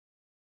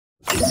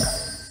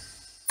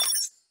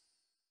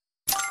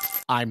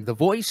I'm the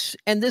voice,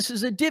 and this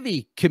is a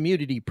Divi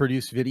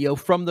community-produced video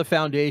from the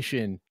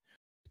Foundation.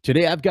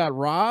 Today I've got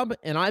Rob,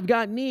 and I've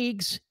got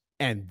Neegs,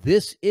 and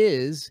this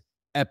is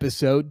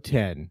episode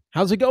 10.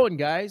 How's it going,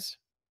 guys?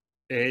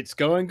 It's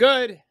going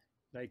good,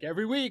 like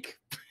every week.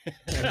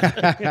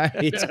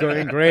 It's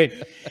going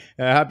great.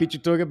 Happy to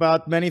talk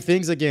about many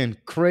things again.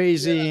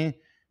 Crazy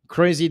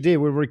day.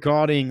 We're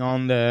recording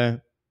on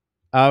the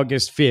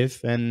August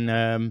 5th, and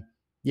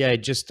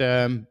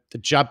the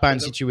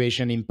Japan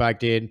situation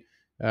impacted.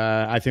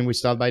 I think we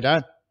start by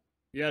that.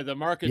 Yeah, the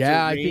markets.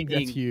 Yeah, I think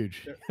that's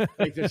huge.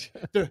 Like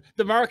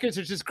the markets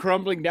are just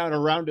crumbling down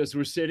around us.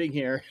 We're sitting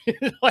here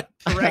like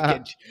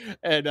wreckage,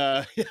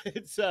 and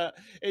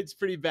it's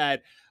pretty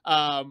bad.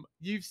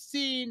 You've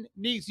seen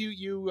Neegs.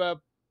 You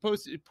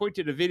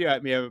pointed a video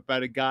at me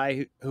about a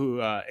guy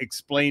who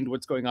explained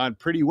what's going on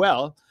pretty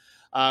well.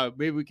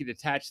 Maybe we could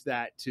attach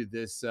that to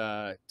this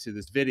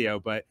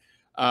video, but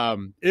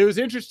it was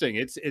interesting.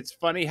 It's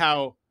funny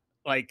how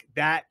like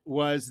that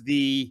was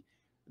the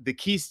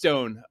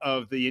keystone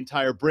of the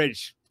entire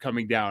bridge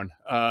coming down.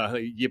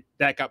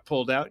 That got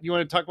pulled out. You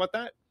want to talk about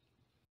that?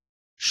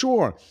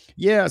 Sure.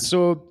 Yeah.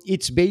 So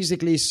it's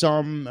basically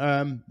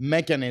some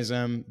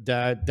mechanism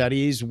that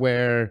is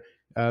where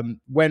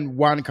when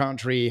one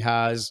country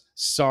has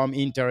some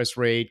interest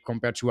rate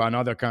compared to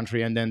another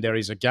country, and then there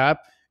is a gap.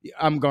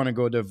 I'm going to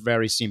go the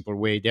very simple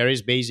way. There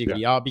is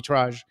basically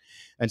arbitrage.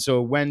 And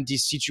so when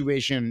this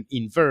situation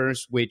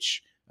inverse,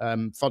 which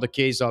for the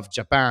case of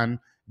Japan,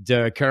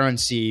 the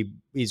currency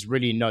is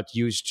really not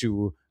used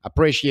to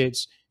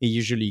appreciate. It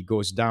usually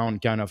goes down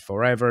kind of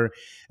forever.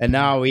 And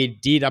now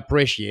it did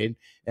appreciate.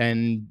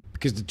 And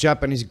because the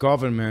Japanese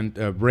government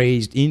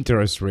raised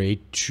interest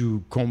rate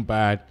to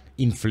combat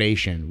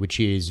inflation,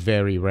 which is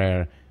very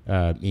rare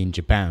in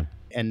Japan.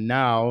 And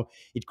now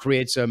it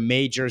creates a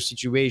major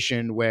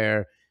situation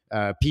where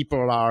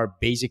people are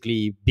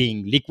basically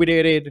being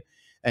liquidated,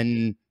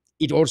 and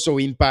it also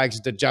impacts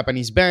the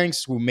Japanese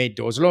banks who made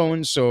those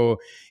loans. So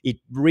it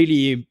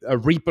really a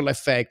ripple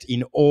effect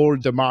in all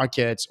the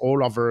markets,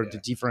 all over the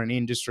different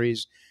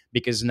industries,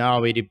 because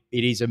now it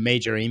is a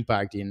major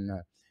impact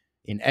in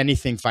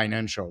anything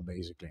financial,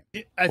 basically.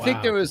 I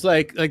think there was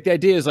like the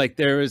idea is like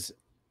there was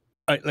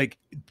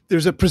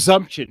there's a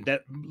presumption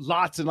that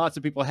lots and lots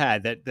of people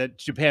had that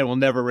Japan will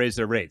never raise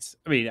their rates.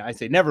 I mean, I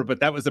say never, but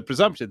that was the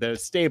presumption that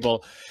it's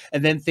stable.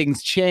 And then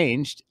things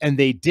changed, and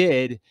they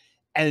did.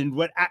 And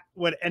what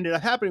ended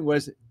up happening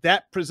was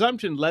that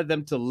presumption led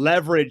them to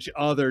leverage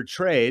other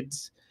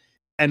trades,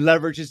 and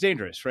leverage is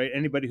dangerous, right?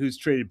 Anybody who's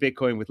traded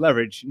Bitcoin with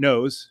leverage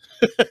knows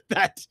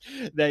that's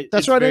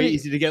it's right. Very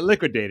easy to get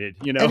liquidated,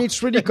 you know. And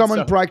it's really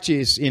common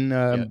practice in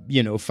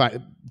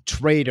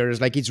traders.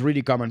 Like, it's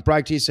really common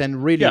practice,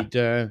 and really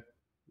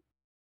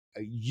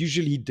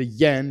usually the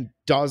yen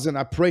doesn't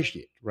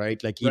appreciate, right?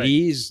 Like, it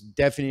is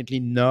definitely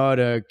not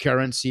a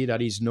currency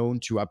that is known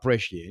to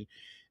appreciate,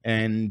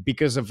 and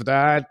because of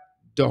that,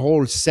 the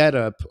whole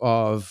setup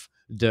of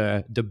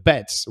the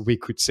bets, we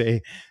could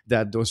say,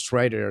 that those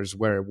traders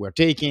were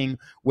taking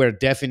were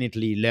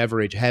definitely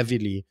leveraged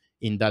heavily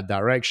in that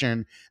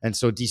direction. And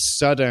so this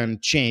sudden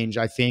change,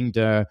 I think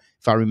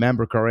if I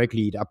remember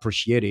correctly, it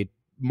appreciated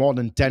more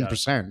than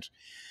 10%.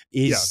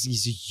 Is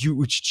a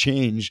huge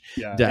change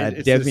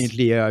that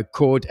definitely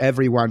caught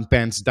everyone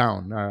pants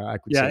down. I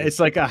could say. It's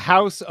like a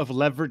house of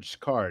leveraged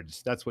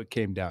cards. That's what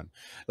came down.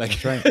 Like,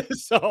 that's right.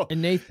 So,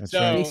 and they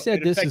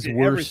said this is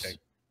worse. Everything.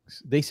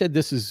 They said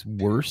this is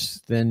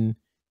worse than,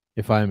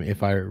 if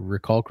I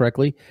recall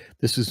correctly,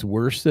 this is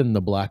worse than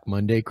the Black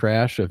Monday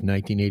crash of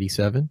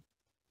 1987.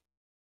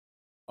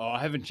 Oh, I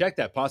haven't checked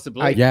that.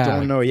 Possibly. I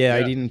don't know.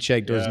 I didn't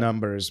check those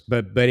numbers,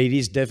 but it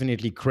is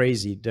definitely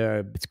crazy.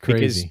 It's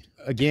crazy.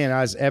 Because, again,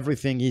 as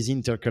everything is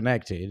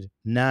interconnected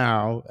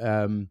now,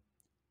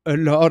 a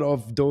lot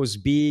of those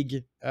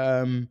big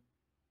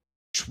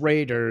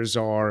traders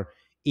or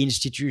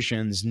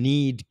institutions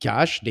need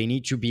cash. They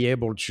need to be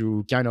able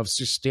to kind of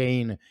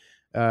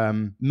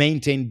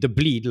maintain the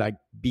bleed, like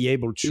be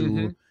able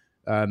to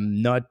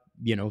not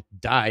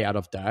die out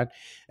of that.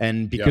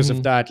 And because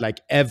of that,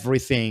 like,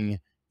 everything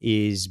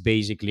is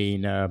basically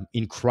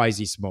in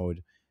crisis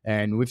mode.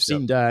 And we've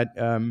seen that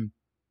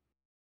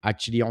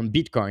actually on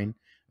Bitcoin.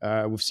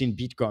 We've seen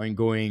Bitcoin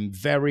going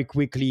very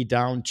quickly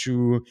down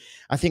to,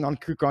 I think on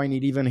KuCoin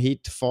it even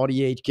hit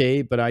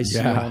 48K, but I see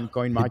on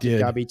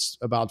CoinMarketCap it's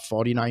about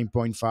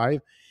 49.5,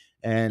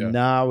 and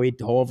now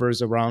it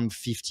hovers around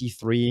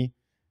 53,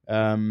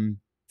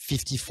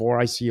 54.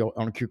 I see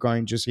on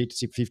KuCoin just hit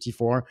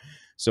 54.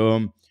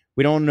 So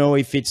we don't know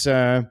if it's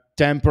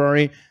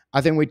temporary.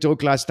 I think we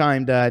talked last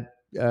time that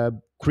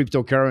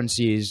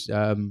cryptocurrencies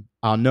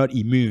are not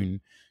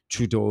immune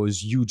to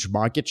those huge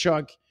market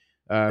shock.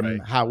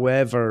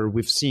 However,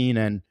 we've seen,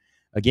 and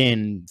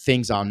again,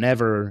 things are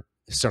never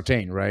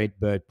certain, right?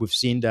 But we've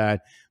seen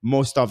that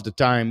most of the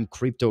time,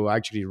 crypto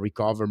actually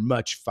recover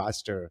much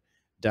faster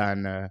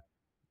than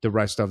the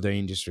rest of the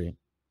industry.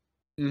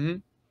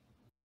 So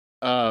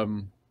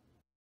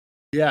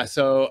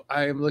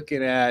I'm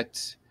looking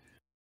at,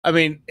 I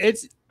mean,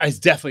 it's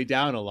definitely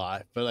down a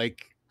lot, but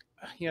like,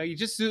 you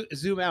just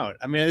zoom out.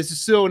 I mean, this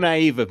is so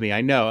naive of me.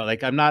 I know,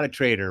 like, I'm not a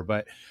trader,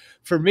 but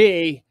for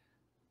me,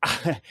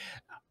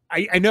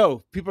 I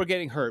know people are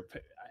getting hurt,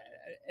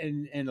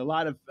 and a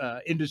lot of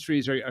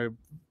industries are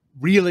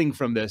reeling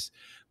from this.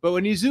 But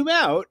when you zoom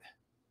out,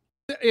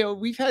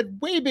 we've had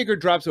way bigger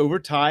drops over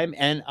time,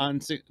 and on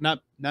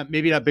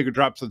maybe not bigger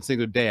drops on a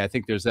single day. I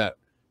think there's that.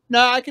 No,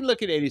 I can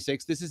look at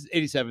 86. This is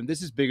 87.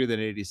 This is bigger than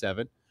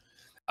 87.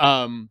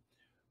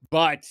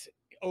 But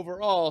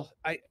overall,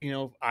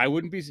 I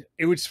wouldn't be.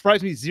 It would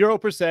surprise me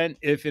 0%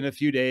 if in a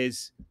few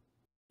days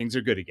things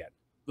are good again.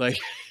 Like,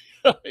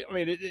 I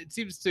mean, it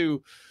seems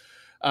to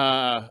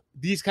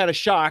these kind of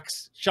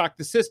shocks shock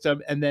the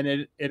system, and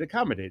then it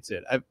accommodates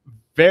it.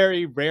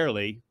 Very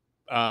rarely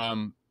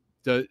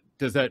does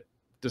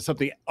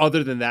something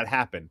other than that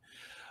happen.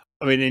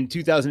 I mean, in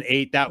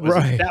 2008, that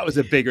was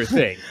a bigger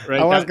thing, right?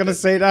 I was gonna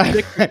say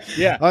that.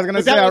 Yeah, I was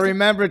gonna say I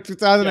remember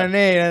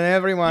 2008, and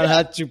everyone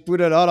had to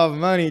put a lot of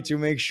money to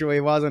make sure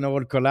it wasn't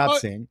all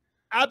collapsing.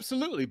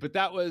 Absolutely, but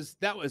that was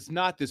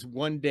not this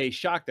one day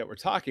shock that we're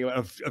talking about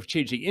of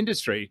changing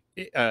interest rates.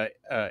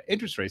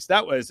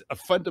 That was a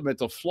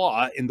fundamental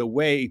flaw in the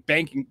way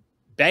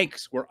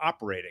banks were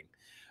operating.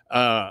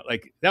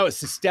 Like, that was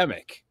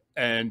systemic,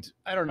 and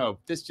I don't know.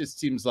 This just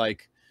seems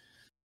like,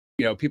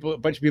 a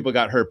bunch of people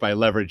got hurt by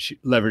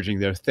leveraging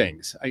their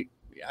things.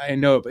 I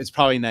know it's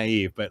probably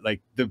naive, but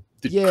like the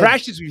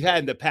crashes we've had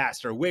in the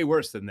past are way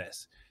worse than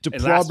this. The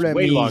problem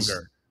way is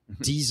longer.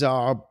 These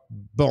are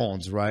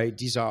bonds, right?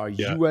 These are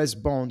US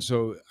bonds.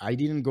 So I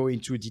didn't go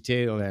into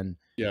detail, and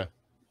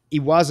it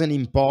wasn't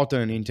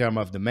important in terms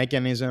of the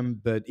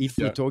mechanism, but if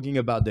we're talking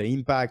about the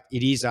impact,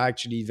 it is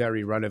actually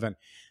very relevant.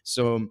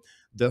 So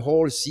the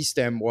whole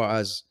system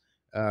was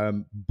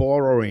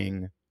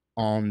borrowing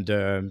on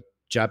the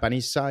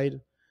Japanese side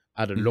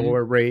at a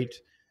lower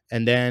rate,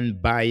 and then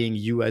buying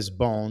US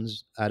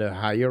bonds at a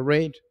higher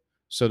rate,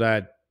 so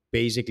that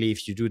basically,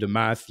 if you do the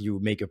math, you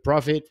make a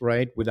profit,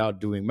 right,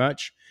 without doing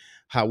much.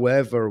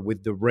 However,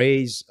 with the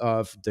raise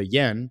of the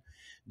yen,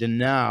 then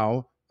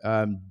now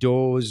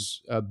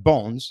those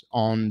bonds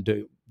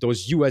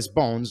those US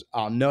bonds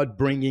are not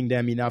bringing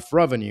them enough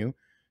revenue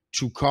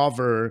to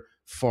cover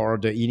for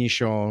the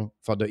initial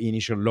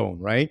loan,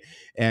 right?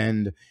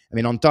 And I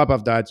mean, on top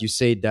of that, you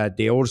say that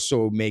they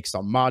also make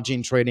some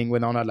margin trading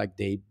with on it, like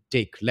they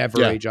take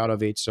leverage out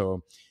of it,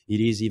 so it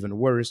is even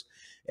worse.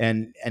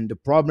 And the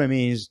problem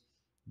is,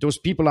 those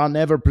people are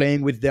never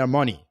playing with their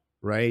money,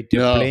 right?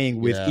 They're playing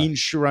with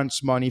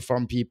insurance money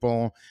from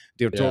people.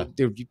 They're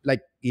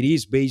like, it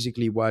is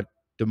basically what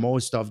the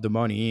most of the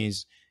money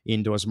is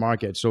in those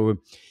markets. So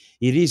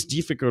it is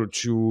difficult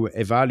to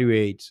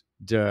evaluate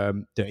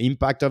the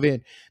impact of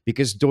it,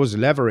 because those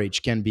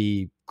leverage can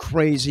be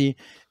crazy,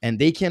 and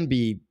they can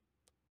be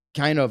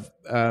kind of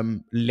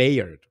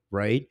layered,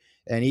 right?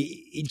 And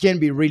it can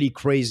be really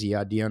crazy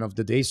at the end of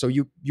the day. So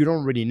you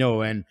don't really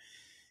know. And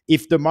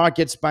if the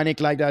markets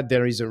panic like that,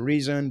 there is a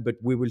reason, but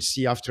we will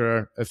see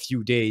after a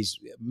few days,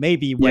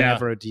 maybe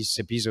whenever this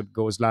episode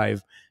goes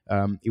live,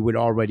 it will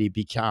already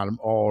be calm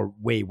or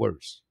way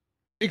worse.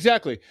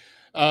 Exactly.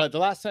 The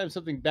last time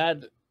something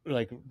bad,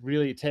 like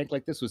really tanked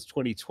like this, was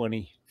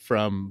 2020,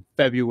 from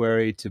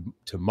February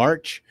to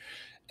March.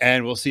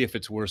 And we'll see if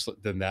it's worse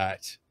than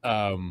that.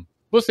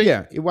 We'll see.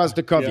 Yeah, it was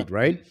the COVID,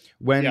 right?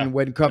 When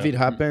COVID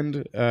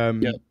happened,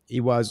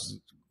 it was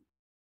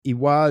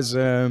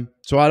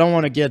so I don't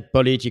want to get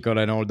political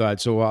and all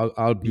that, so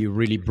I'll be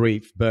really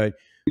brief, but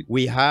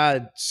we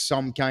had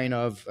some kind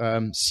of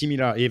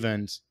similar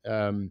event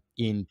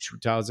in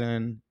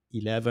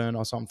 2011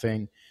 or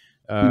something,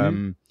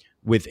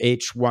 with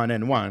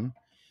H1N1,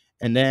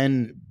 and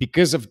then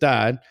because of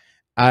that,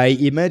 I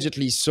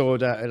immediately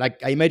thought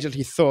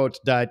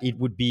that it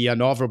would be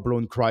an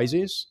overblown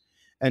crisis.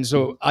 And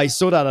so I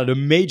saw that as a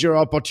major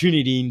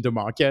opportunity in the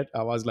market.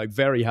 I was like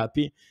very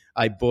happy.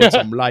 I bought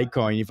some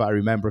Litecoin, if I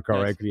remember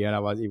correctly, and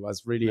it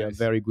was really a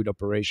very good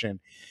operation,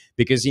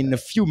 because in a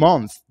few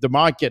months the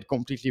market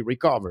completely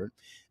recovered,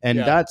 and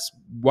that's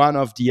one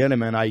of the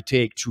elements I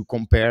take to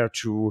compare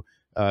to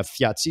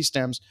fiat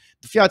systems.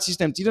 The fiat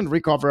system didn't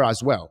recover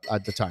as well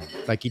at the time.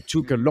 Like, it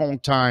took a long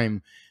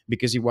time,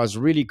 because it was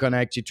really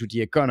connected to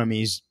the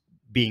economies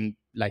being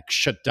like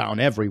shut down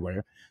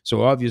everywhere.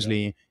 So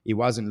obviously it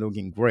wasn't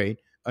looking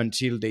great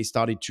until they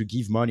started to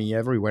give money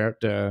everywhere.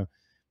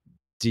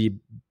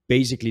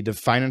 Basically the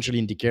financial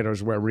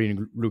indicators were really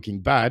looking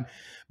bad,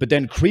 but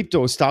then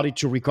crypto started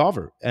to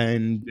recover,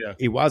 and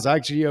it was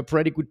actually a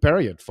pretty good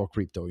period for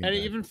crypto. And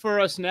even for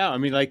us now, I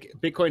mean, like,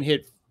 Bitcoin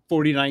hit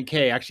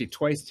 49K actually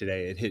twice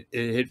today. It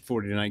hit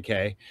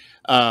 49K.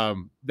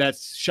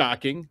 That's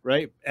shocking,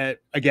 right?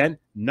 Again,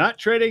 not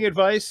trading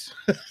advice.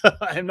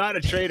 I'm not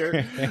a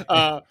trader.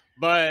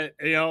 But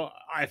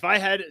if I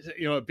had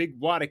a big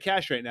wad of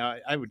cash right now,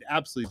 I would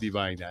absolutely be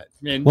buying that.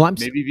 And well,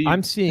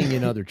 I'm seeing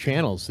in other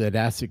channels that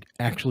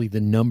actually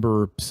the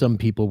number some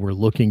people were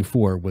looking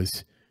for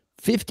was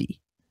 50,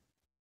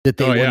 that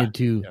they wanted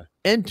to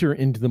enter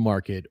into the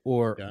market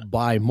or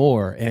buy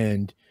more.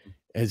 And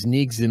as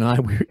Neegs and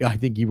I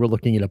think you were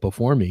looking it up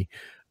before me,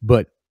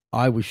 but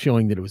I was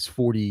showing that it was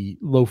 40,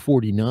 low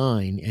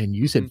 49, and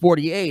you said Mhm.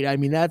 48. I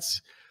mean,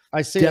 that's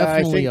I say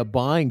definitely a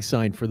buying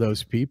sign for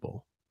those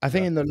people. I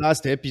think Yeah. in the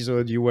last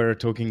episode you were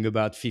talking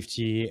about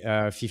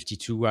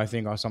 52, I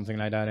think, or something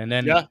like that. And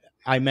then Yeah.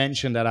 I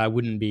mentioned that I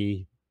wouldn't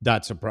be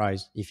that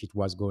surprised if it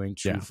was going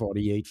to Yeah.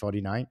 48,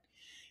 49.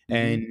 Mhm.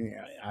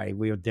 And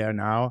we're there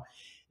now.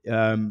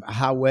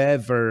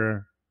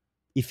 However,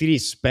 if it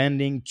is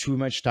spending too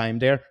much time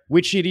there,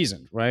 which it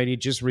isn't, right? It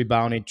just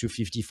rebounded to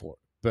 54.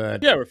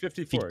 But Yeah, we're if it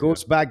 54. Yeah.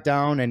 goes back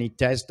down and it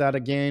tests that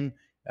again,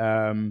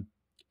 um,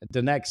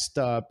 the next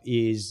stop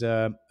is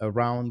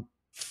around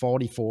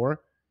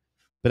 44,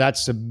 but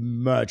that's a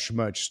much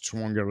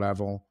stronger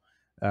level.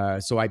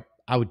 So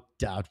I would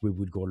doubt we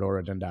would go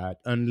lower than that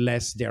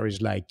unless there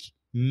is like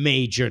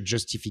major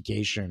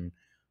justification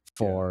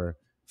Yeah.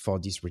 for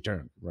this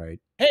return, right?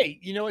 Hey,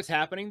 you know what's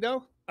happening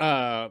though?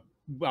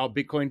 While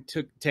Bitcoin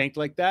tanked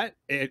like that,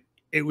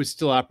 it was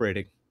still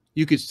operating.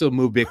 You could still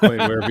move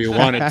Bitcoin wherever you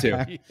wanted to.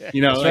 Yeah.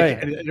 You know,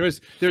 That's like right.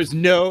 there's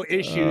no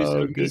issues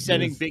Oh, of me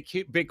sending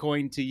goodness.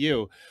 Bitcoin to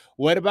you.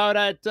 What about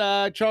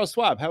at Charles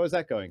Schwab? How is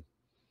that going?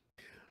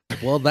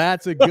 Well,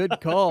 that's a good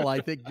call.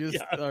 I think just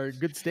Yeah. or a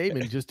good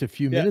statement just a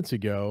few Yeah. minutes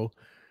ago.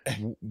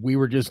 We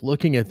were just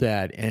looking at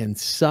that, and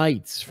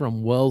sites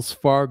from Wells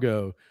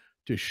Fargo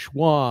to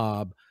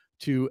Schwab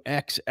to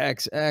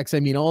XXX. I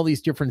mean, all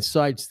these different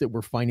sites that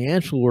were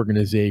financial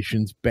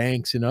organizations,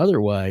 banks, and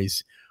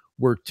otherwise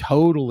were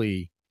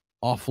totally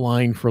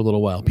offline for a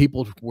little while.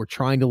 People were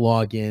trying to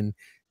log in,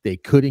 they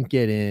couldn't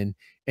get in.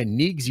 And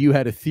Neegs, you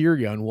had a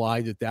theory on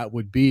why that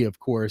would be, of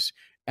course,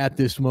 at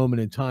this moment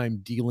in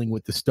time, dealing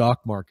with the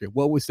stock market.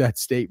 What was that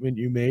statement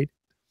you made?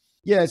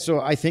 Yeah, so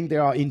I think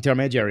there are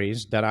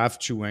intermediaries that have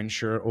to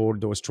ensure all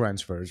those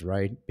transfers,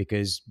 right?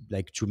 Because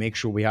like to make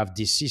sure we have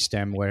this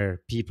system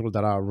where people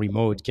that are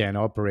remote can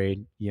operate,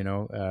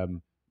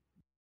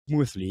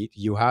 smoothly,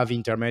 you have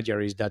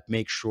intermediaries that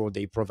make sure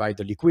they provide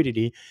the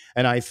liquidity.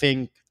 And I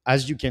think,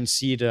 as you can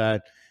see,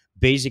 that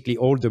basically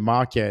all the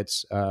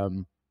markets,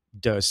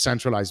 the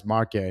centralized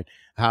market,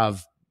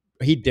 have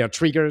hit their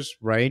triggers,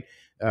 right?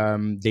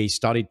 They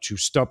started to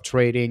stop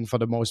trading for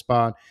the most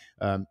part,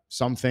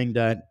 something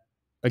that,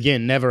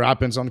 again, never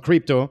happens on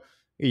crypto.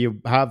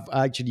 You have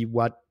actually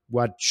what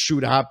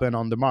should happen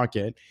on the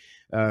market.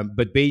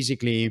 But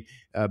basically,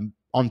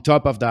 on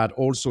top of that,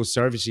 also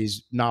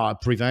services now are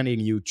preventing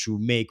you to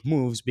make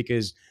moves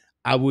because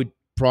I would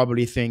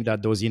probably think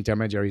that those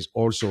intermediaries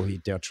also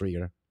hit their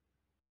trigger.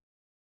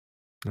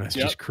 That's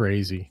Yep. just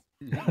crazy.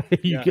 Mhm.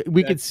 Yeah.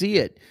 We could see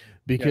it Yeah.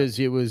 because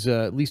it was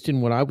at least in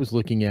what I was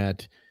looking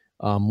at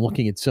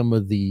some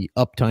of the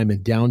uptime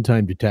and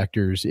downtime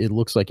detectors. It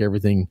looks like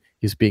everything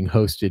is being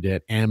hosted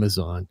at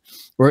Amazon,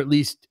 or at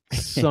least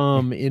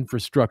some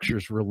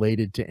infrastructures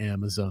related to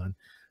Amazon.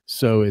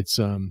 So it's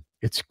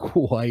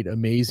quite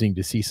amazing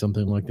to see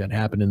something like that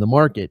happen in the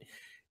market.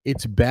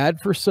 It's bad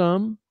for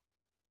some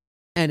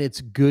and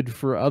it's good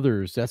for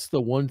others. That's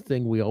the one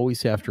thing we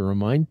always have to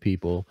remind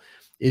people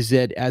is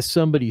that as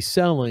somebody's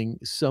selling,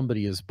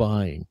 somebody is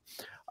buying.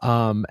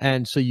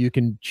 And so you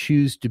can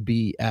choose to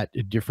be at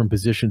different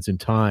positions in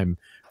time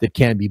that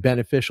can be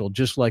beneficial,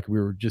 just like we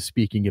were just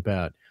speaking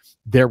about.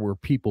 There were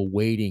people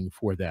waiting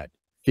for that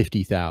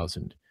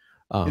 50,000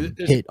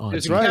 hit on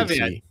There's That's a right.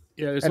 caveat. BTC.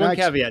 Yeah, there's And one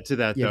actually, caveat to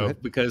that yeah, go though,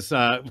 ahead. because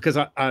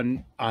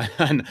on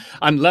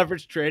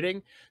leverage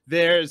trading,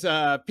 there's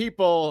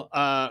people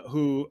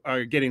who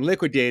are getting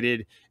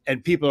liquidated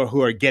and people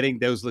who are getting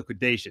those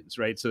liquidations,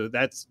 right? So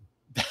that's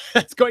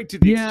that's going to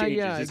the Yeah, exchanges.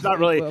 yeah, It's not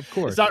really well, of it's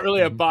course. not really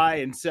a Mhm. buy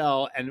and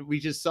sell. And we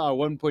just saw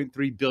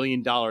 $1.3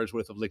 billion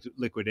worth of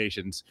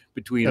liquidations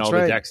between That's all the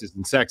right. dexes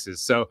and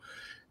sexes. So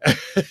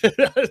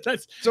that's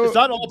it's So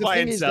not all the buy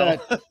thing and is sell.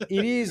 that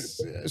it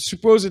is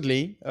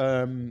supposedly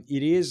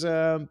it is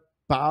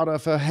part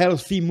of a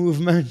healthy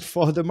movement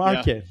for the Yeah,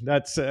 market.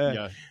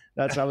 yeah.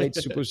 That's how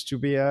it's supposed to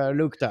be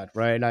looked at,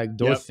 right? Like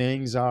those Yep.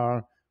 things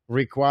are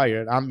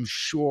required. I'm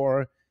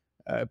sure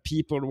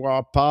people who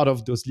are part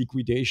of those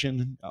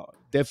liquidation are Yeah,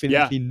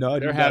 definitely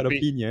not they're in that happy.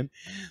 opinion,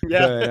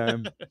 Yeah.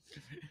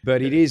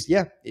 but it is,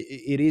 yeah,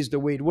 it is the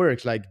way it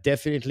works. Like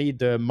definitely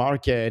the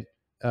market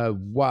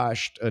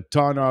washed a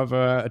ton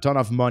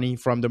of money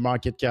from the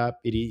market cap.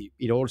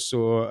 It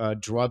also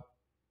dropped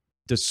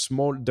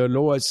the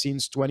lowest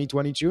since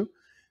 2022. Yeah.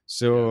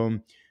 So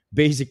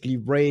basically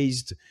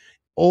raised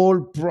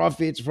all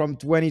profits from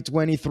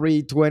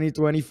 2023,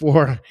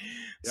 2024.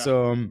 Yeah.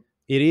 So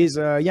it is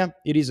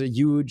it is a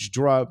huge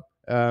drop.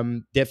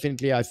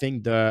 Definitely, I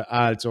think the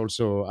alts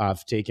also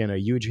have taken a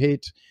huge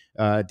hit.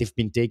 They've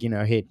been taking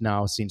a hit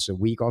now since a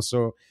week or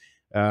so.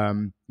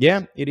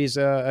 Yeah, it is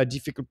a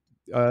difficult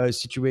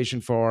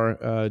situation for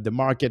the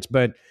markets,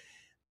 but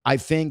I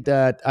think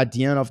that at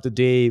the end of the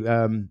day,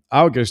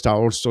 August has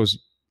also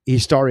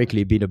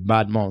historically been a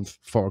bad month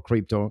for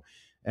crypto,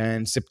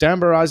 and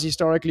September has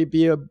historically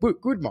been a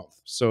good month.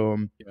 So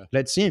Yeah.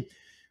 let's see.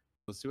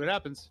 Let's see what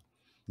happens.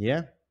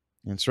 Yeah,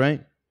 that's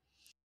right.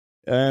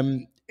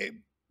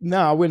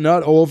 No, we're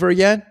not over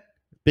yet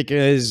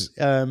because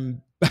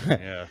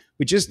Yeah.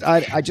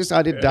 I just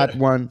added that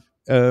one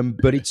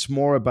but it's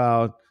more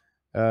about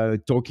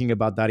talking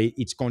about that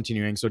it's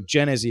continuing. So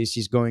Genesis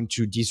is going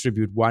to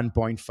distribute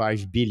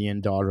 $1.5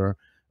 billion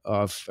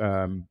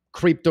of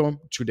crypto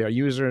to their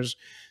users.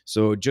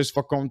 So just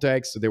for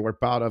context, they were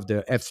part of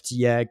the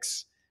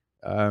FTX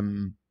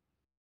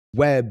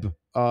web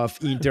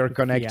of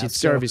interconnected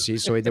Fiasco.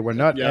 services. So they were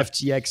not Yeah.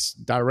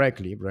 FTX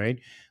directly, right?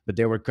 But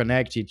they were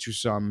connected to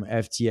some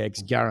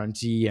FTX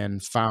guarantee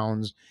and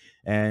funds.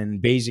 And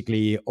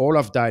basically, all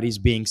of that is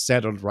being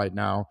settled right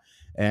now.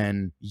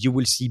 And you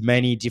will see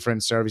many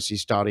different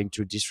services starting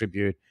to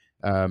distribute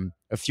a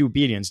few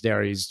billions.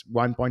 There is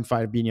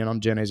 1.5 billion on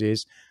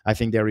Genesis. I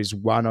think there is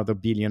one other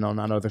billion on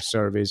another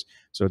service.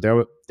 So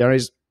there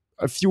is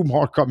a few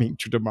more coming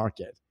to the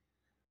market.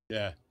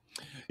 Yeah.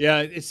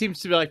 Yeah, it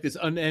seems to be like this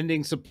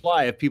unending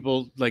supply of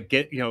people like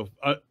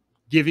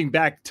giving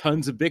back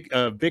tons of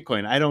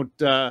Bitcoin. I don't.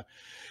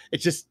 It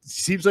just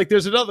seems like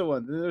there's another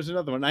one. There's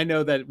another one. I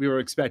know that we were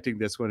expecting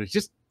this one. It's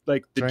just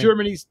like the Right.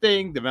 Germany's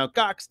thing, the Mt.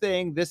 Gox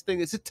thing, this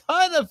thing. It's a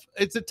ton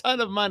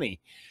of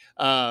money,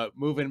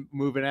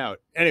 moving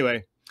out.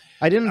 Anyway,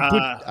 I didn't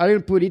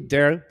put it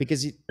there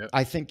because Yep.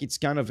 I think it's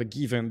kind of a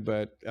given.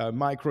 But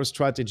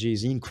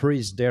MicroStrategies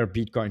increased their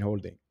Bitcoin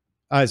holding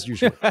as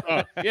usual.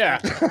 oh yeah,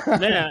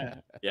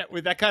 man, yeah.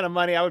 With that kind of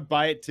money, I would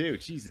buy it too.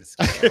 Jesus.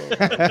 Yeah.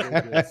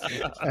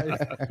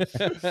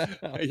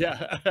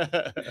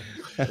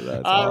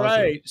 That's All awesome.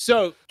 right.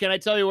 So, can I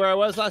tell you where I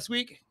was last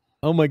week?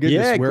 Oh my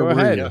goodness. Yeah, Where go were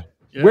ahead. you?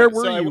 Yeah. Where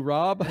were So you,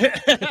 Rob?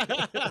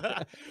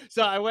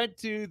 So I went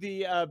to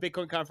the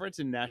Bitcoin conference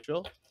in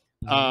Nashville,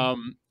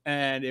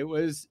 and it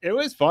was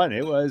fun.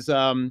 It was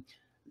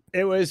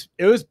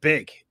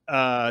big.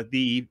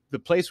 The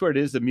place where it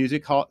is, the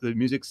music hall, the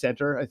music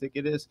center, I think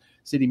it is,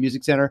 City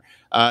Music Center,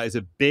 is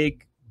a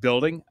big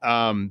building.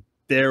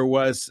 There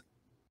was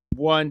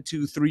 1,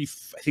 2, 3,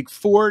 I think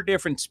 4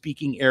 different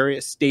speaking area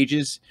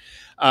stages.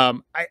 I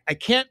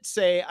can't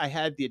say I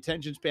had the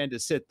attention span to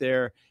sit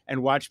there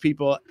and watch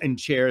people in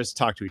chairs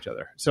talk to each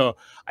other. So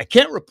I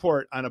can't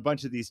report on a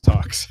bunch of these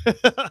talks.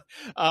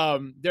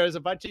 There's a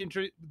bunch of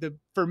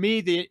for me,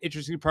 the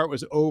interesting part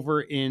was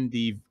over in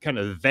the kind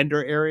of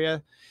vendor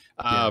area.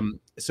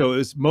 So it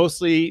was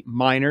mostly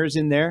miners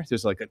in there.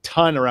 There's like a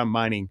ton around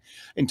mining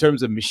in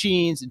terms of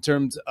machines, in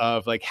terms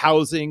of like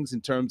housings,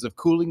 in terms of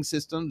cooling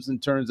systems, in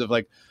terms of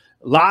like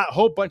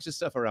whole bunch of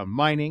stuff around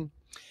mining,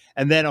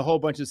 and then a whole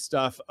bunch of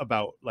stuff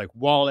about like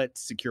wallets,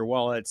 secure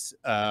wallets,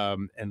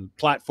 and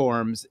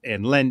platforms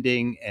and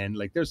lending. And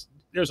like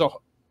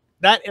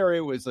that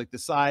area was like the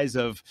size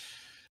of,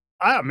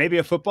 I don't know, maybe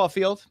a football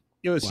field.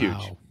 It was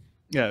huge.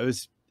 Yeah,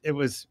 it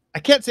was, I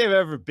can't say I've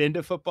ever been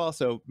to football,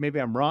 so maybe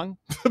I'm wrong,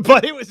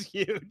 but it was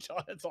huge.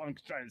 That's all I'm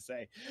trying to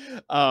say.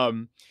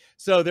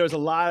 So there was a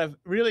lot of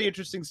really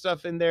interesting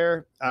stuff in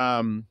there.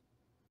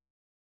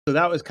 So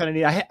that was kind of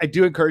neat. I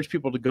do encourage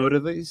people to go to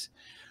these.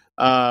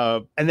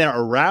 And then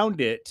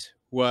around it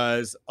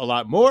was a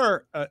lot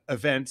more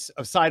events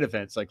of side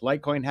events, like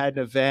Litecoin had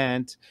an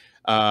event.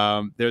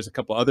 There's a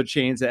couple other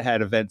chains that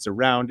had events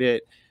around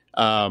it.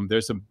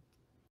 There's some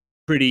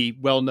pretty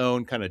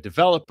well-known kind of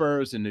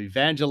developers and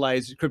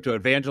crypto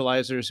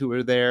evangelizers who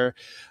were there.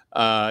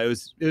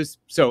 It was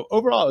so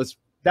overall,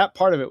 that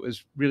part of it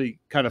was really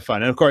kind of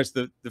fun. And of course,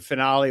 the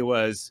finale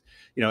was,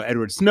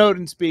 Edward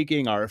Snowden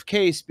speaking,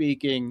 RFK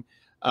speaking.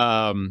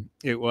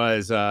 It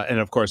was, and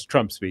of course,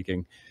 Trump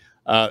speaking.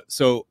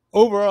 So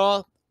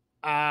overall,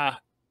 I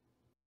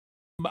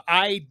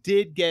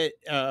did get,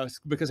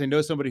 because I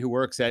know somebody who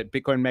works at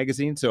Bitcoin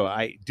Magazine, so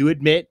I do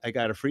admit I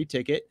got a free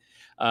ticket.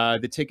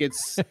 The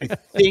tickets, I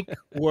think,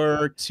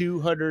 were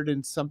 $200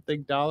 and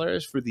something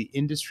for the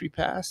industry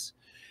pass.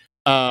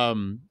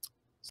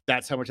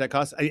 That's how much that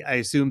costs. I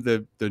assume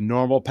the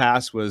normal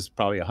pass was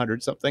probably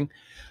 100 something.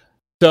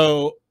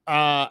 So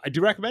I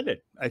do recommend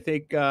it. I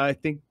think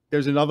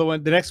there's another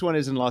one. The next one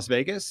is in Las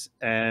Vegas,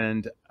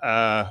 and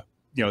that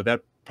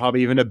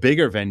probably even a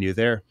bigger venue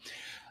there.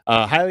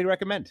 Highly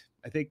recommend.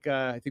 I think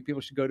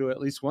people should go to it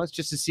at least once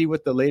just to see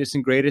what the latest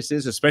and greatest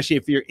is, especially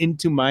if you're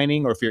into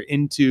mining or if you're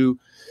into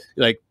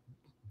like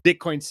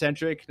Bitcoin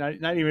centric. Not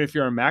even if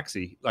you're a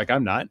maxi, like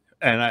I'm not.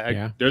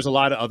 And there's a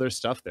lot of other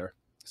stuff there.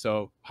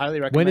 So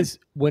highly recommend.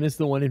 When is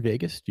the one in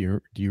Vegas?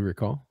 Do you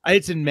recall?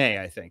 It's in May,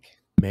 I think.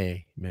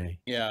 May.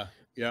 Yeah.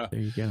 There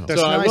you go.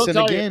 That's nice. And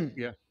again,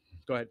 yeah,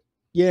 go ahead.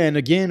 Yeah, and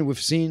again, we've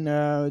seen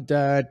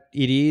that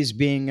it is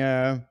being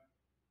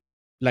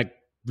like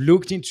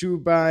looked into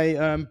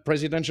by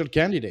presidential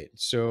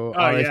candidates. So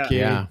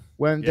RFK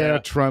went there,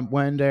 Trump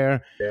went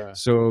there. Yeah.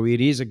 So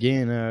it is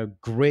again a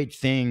great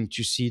thing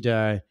to see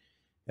that.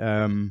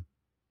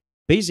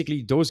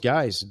 Basically, those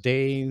guys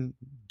they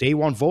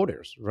want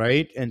voters,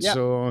 right? And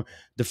so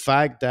the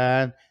fact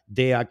that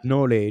they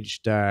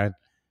acknowledge that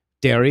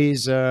there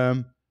is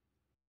some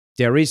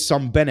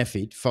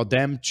benefit for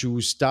them to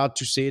start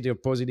to say they're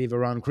positive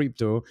around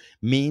crypto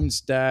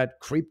means that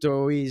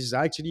crypto is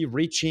actually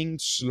reaching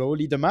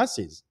slowly the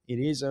masses. It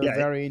is a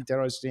very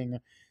interesting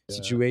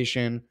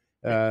situation.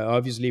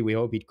 Obviously, we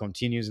hope it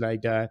continues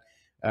like that.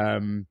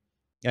 And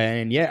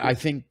I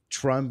think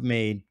Trump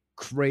made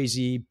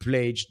crazy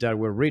pledge that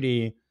were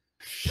really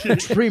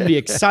extremely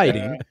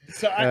exciting.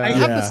 So I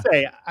have Yeah. to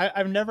say,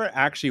 I've never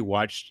actually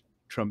watched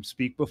Trump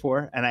speak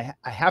before, and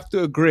I have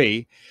to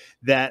agree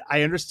that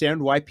I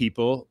understand why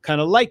people kind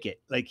of like it.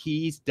 Like,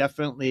 he's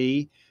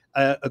definitely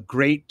a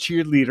great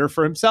cheerleader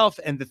for himself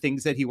and the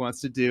things that he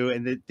wants to do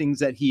and the things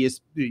that he is,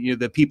 you know,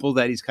 the people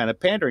that he's kind of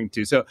pandering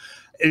to. So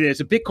it's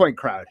a Bitcoin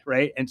crowd,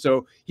 right? And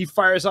so he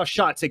fires off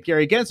shots at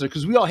Gary Gensler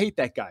because we all hate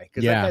that guy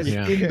because Yeah, that guy's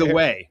yeah. in the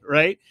way,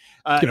 right?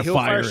 Gonna He'll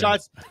fire fire him.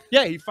 shots.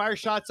 Yeah, he fires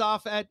shots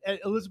off at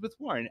Elizabeth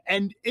Warren,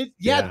 and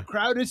the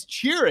crowd is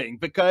cheering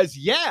because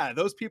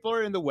those people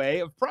are in the way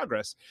of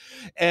progress,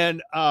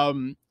 and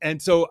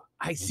so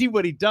I see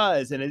what he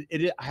does, and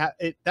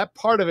that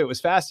part of it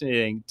was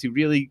fascinating to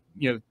really,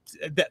 you know,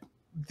 that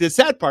the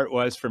sad part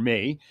was for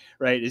me,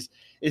 right,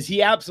 is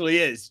he absolutely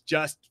is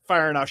just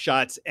firing off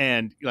shots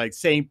and like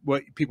saying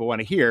what people want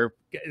to hear.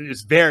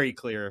 It's very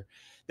clear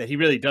that he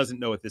really doesn't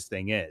know what this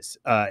thing is.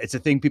 It's a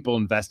thing people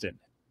invest in.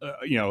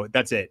 You know,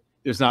 that's it.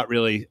 There's not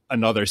really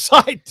another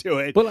side to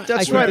it. Well,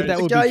 That's I right. think that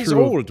The would guy be is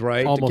true of old,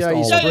 right? The almost guy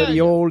is all of pretty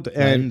them. old, Right.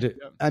 and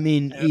I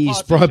mean, And a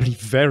he's politician. probably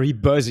very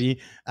busy.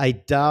 I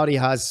doubt he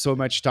has so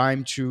much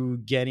time to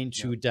get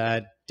into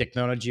that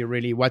technology.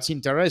 Really, what's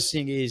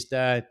interesting is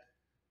that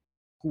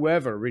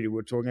whoever, really,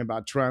 we're talking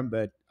about Trump,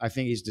 but I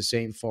think it's the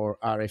same for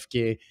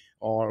RFK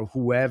or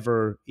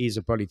whoever is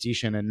a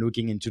politician and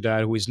looking into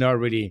that who is not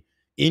really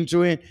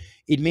into it.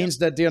 It means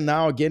that they're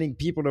now getting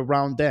people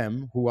around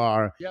them who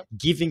are Yep.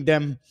 giving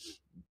them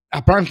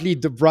apparently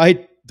the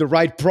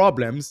right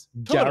problems.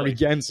 Totally.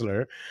 Gary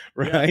Gensler,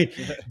 right?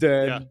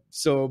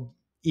 So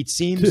it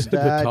seems The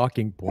that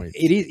talking points.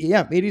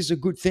 it is a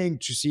good thing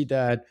to see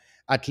that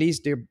at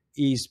least there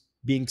is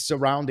being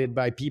surrounded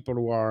by people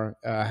who are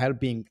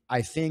helping,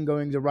 I think,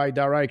 going the right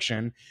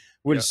direction.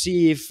 We'll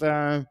see if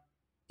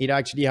it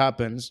actually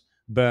happens,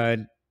 but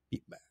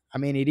I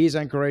mean, it is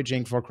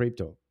encouraging for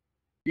crypto.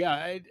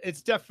 Yeah,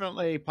 it's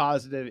definitely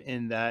positive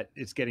in that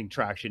it's getting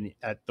traction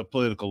at the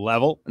political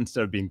level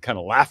instead of being kind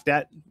of laughed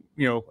at,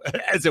 you know,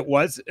 as it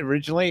was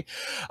originally.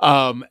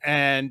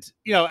 And,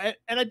 you know,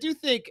 and I do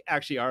think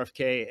actually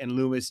RFK and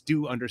Loomis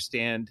do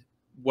understand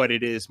what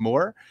it is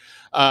more.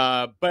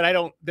 But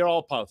they're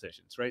all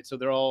politicians, right? So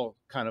they're all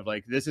kind of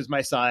like, this is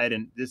my side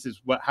and this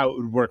is how it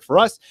would work for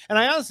us. And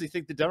I honestly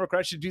think the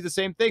Democrats should do the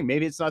same thing.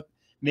 Maybe it's not,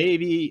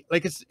 maybe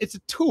like it's a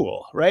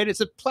tool, right?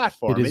 It's a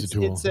platform. It is a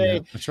tool.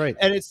 That's right.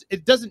 And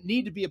it doesn't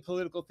need to be a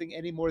political thing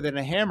any more than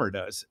a hammer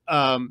does.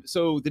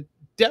 So the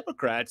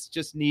Democrats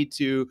just need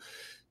to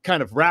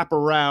kind of wrap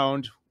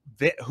around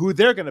who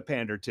they're going to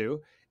pander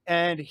to,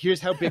 and here's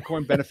how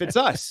Bitcoin benefits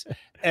us.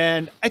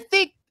 And I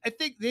think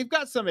they've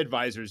got some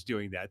advisors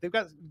doing that. They've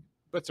got,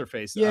 what's her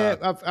face? Yeah,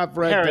 I've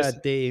read Harris.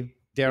 that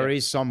there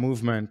is some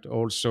movement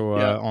also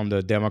on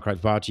the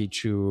Democrat Party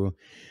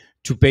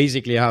to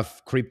basically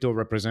have crypto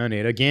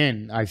represented.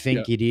 Again, I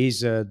think it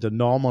is the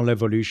normal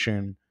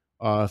evolution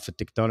of a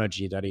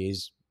technology that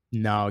is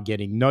now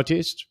getting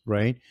noticed,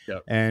 right?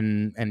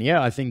 And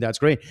I think that's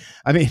great.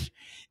 I mean,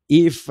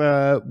 if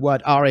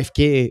what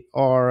RFK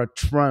or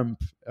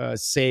Trump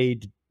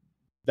said,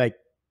 like,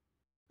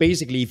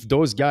 basically, if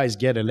those guys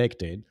get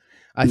elected,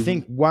 I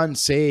think one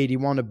said he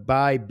want to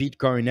buy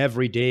Bitcoin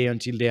every day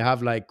until they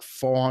have like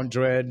 4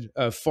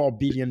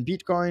 billion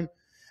Bitcoin.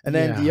 And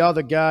then the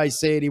other guy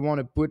said he want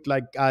to put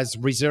like as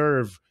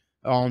reserve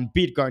on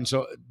Bitcoin.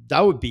 So that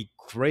would be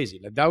crazy.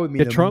 Like that would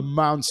mean a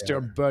monster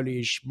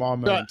bullish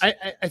moment. So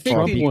I think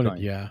Trump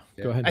wanted,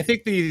 go ahead. I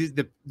think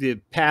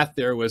the path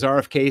there was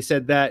RFK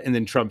said that, and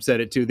then Trump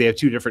said it too. They have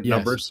two different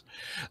numbers.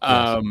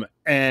 And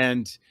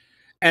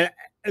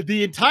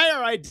the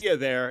entire idea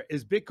there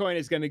is Bitcoin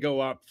is going to go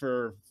up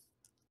for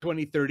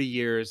 20, 30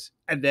 years,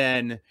 and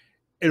then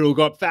it will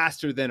go up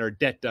faster than our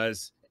debt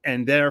does.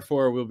 And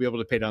therefore we'll be able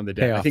to pay down the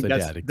debt. I think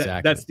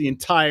that's the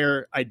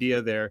entire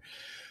idea there.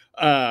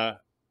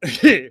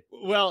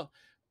 Well,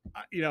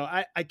 you know,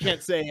 I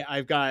can't say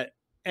I've got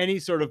any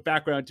sort of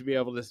background to be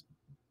able to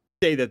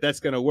say that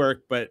that's going to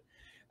work, but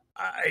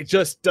it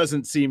just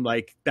doesn't seem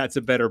like that's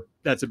a better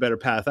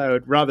path. I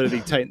would rather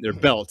they tighten their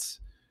belts,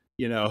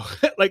 you know,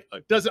 like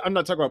I'm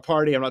not talking about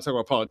party. I'm not talking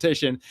about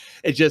politician.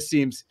 It just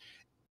seems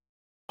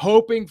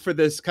hoping for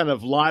this kind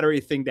of lottery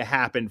thing to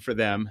happen for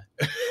them,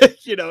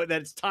 you know,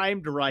 that it's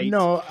timed right.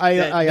 No, I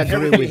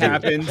agree with you.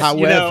 Happens,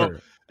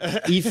 however, you know?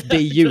 If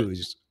they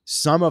use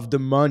some of the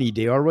money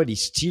they already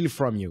steal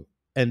from you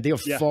and they're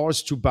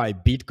forced to buy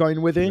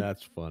Bitcoin with it,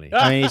 that's funny.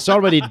 I mean, it's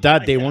already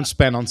that they won't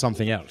spend on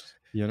something else,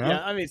 you know?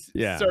 Yeah, I mean,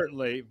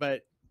 certainly.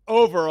 But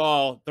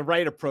overall, the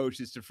right approach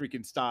is to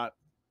freaking stop,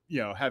 you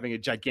know, having a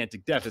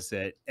gigantic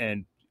deficit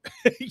and,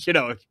 you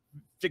know,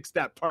 fix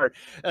that part.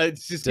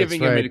 It's just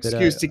giving him an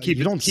excuse to keep.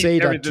 You don't keep say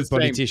that to the same.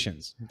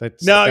 politicians.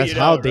 That's you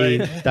how don't, they.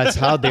 right? That's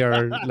how they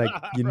are like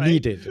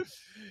needed.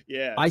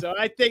 Yeah. So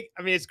I think.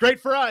 I mean, it's great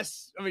for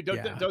us. I mean,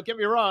 don't get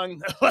me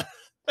wrong.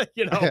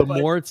 You know, the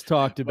more it's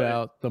talked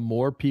about, the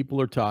more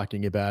people are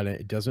talking about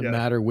it. It doesn't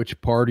matter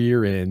which party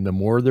you're in. The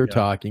more they're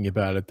talking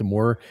about it, the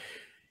more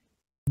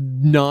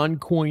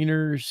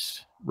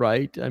non-coiners,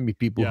 right? I mean,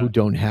 people Yeah. who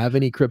don't have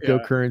any Yeah.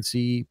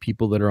 cryptocurrency,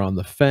 people that are on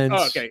the fence.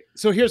 Oh, okay.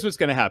 So here's what's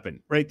going to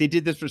happen, right? They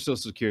did this for Social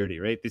Security,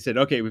 right? They said,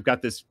 okay, we've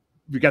got this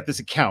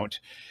account,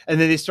 and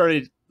then they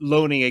started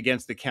loaning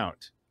against the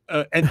account,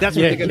 and that's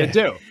what Yeah, they're going to yeah.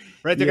 do,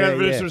 right? They're going to have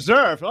this Yeah.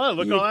 reserve. Oh,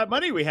 look at Yeah. all that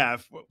money we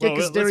have. Yeah, Well,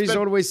 because there is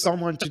always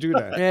someone to do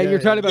that. Yeah, you're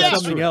talking about Yeah,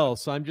 something sure.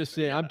 else. I'm just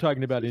saying, I'm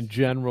talking about in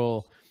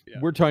general. Yeah.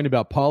 We're talking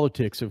about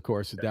politics, of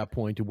course, at that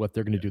point, and what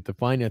they're going to do with the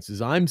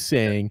finances. I'm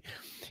saying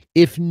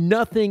if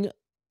nothing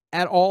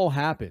at all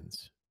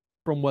happens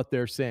from what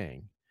they're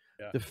saying,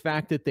 the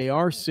fact that they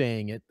are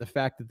saying it, the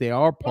fact that they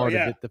are part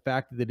of it, the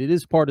fact that it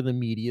is part of the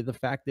media, the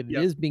fact that it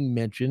is being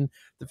mentioned,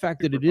 the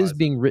fact that it is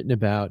being written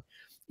about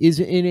is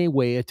in a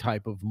way a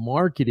type of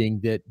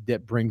marketing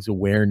that brings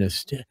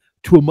awareness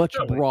to a much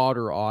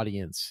broader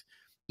audience,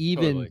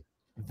 even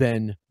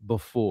than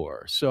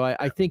before. So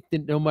I think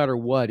that no matter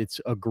what, it's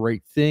a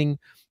great thing.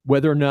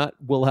 Whether or not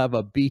we'll have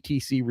a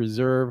BTC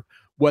reserve,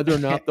 whether or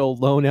not they'll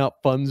loan out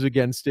funds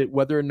against it,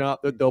 whether or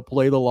not that they'll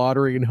play the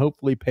lottery and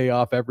hopefully pay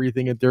off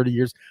everything in 30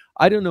 years.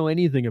 I don't know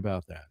anything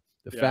about that.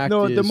 The fact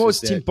is, the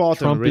most that important,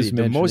 Trump is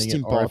really, the most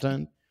mentioning it,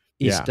 important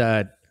is Yeah.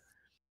 that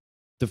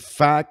the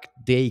fact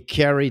they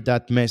carry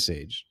that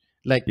message,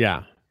 like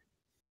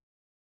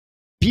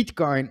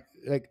Bitcoin,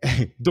 like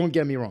don't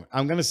get me wrong,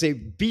 I'm gonna say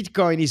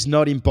Bitcoin is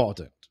not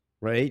important,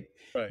 right?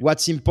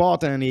 What's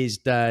important is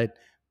that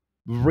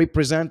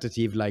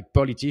representative, like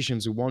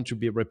politicians who want to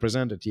be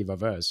representative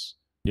of us,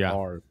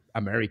 or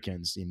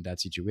Americans in that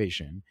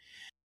situation,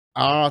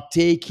 are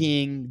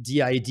taking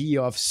the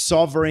idea of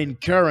sovereign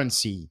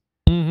currency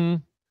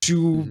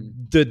to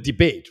the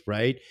debate,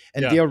 right?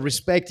 And they are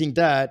respecting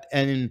that,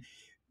 and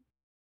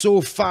so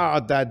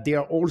far that they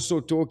are also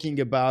talking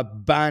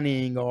about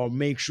banning or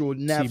make sure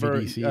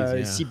never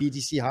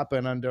CBDC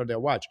happen under their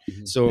watch.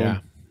 So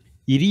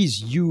it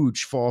is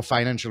huge for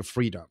financial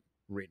freedom,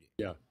 really.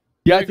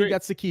 Yeah, I think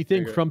that's the key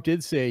thing. Trump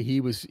did say he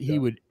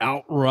would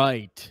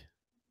outright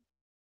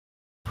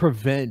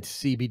prevent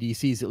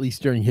CBDCs, at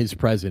least during his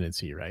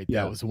presidency, right?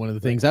 That was one of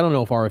the things. I don't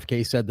know if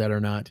RFK said that or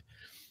not.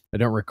 I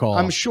don't recall.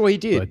 I'm sure he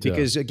did,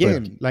 because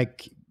again,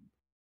 like,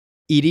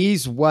 it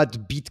is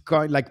what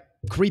Bitcoin, like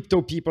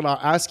crypto people are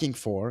asking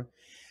for.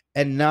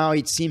 And now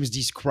it seems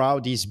this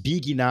crowd is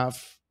big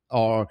enough,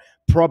 or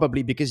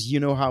probably because you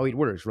know how it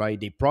works, right?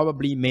 They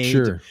probably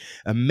made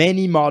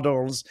many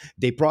models.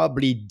 They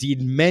probably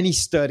did many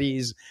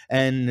studies,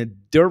 and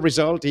their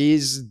result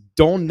is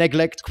don't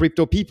neglect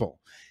crypto people.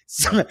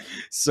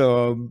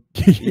 So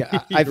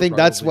yeah, I think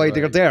that's why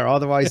they're there.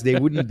 Otherwise, they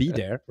wouldn't be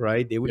there,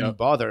 right? They wouldn't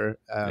bother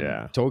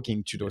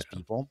talking to those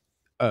people,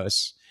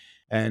 us.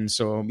 And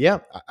so, yeah,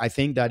 I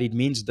think that it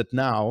means that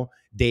now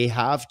they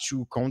have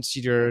to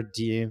consider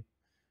the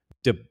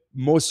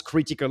most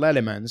critical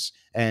elements,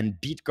 and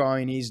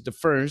Bitcoin is the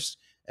first,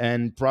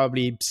 and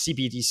probably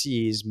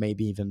CBDC is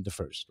maybe even the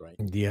first, right?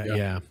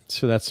 Yeah.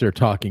 So that's their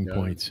talking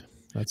point.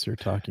 That's their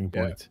talking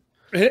point.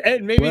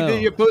 And maybe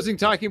the opposing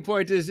talking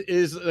point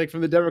is like from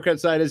the Democrat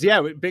side is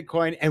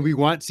Bitcoin, and we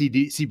want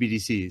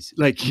CBDCs,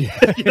 like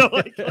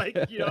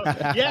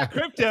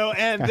crypto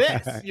and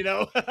this,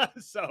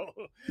 so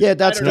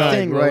that's the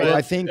thing, right?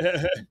 I think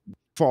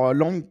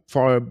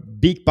for a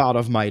big part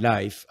of my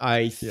life,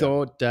 I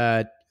thought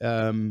that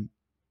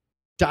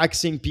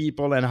taxing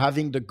people and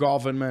having the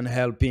government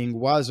helping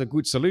was a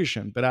good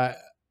solution, but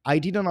I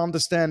didn't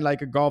understand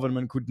like a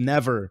government could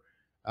never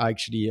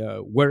actually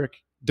work.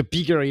 The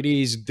bigger it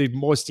is, the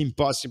most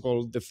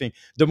impossible the thing.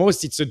 The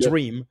most it's a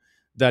dream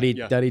that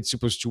it's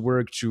supposed to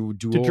work to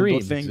do all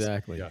those things.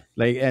 Exactly.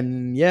 Like,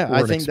 and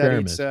I think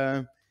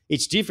that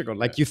it's difficult.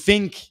 Like you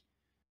think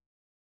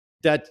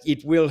that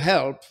it will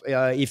help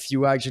if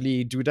you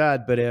actually do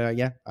that, but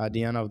at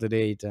the end of the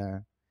day,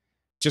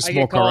 just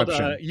more corruption. I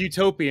get called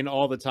utopian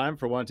all the time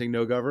for wanting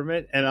no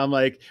government, and I'm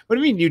like, "What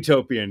do you mean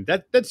utopian?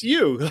 That's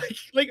you.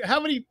 Like how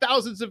many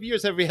thousands of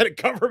years have we had a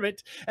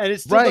government, and it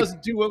still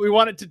doesn't do what we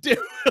want it to do?"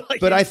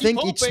 But I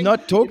think it's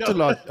not talked a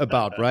lot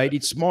about, right?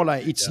 It's more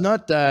like it's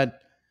not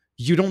that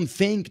you don't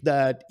think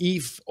that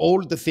if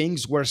all the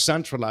things were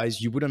centralized,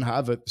 you wouldn't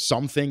have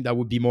something that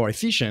would be more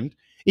efficient.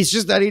 It's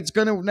just that it's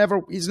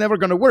never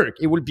gonna work.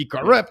 It will be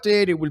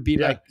corrupted. It will be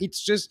like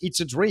it's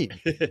a dream.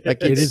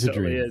 Like it is a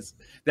dream.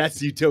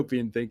 That's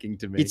utopian thinking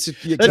to me. It's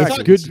good.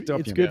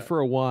 It's good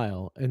for a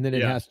while, and then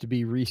it has to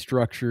be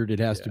restructured. It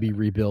has to be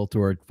rebuilt,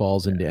 or it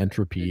falls into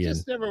entropy. It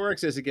just never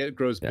works as it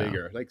grows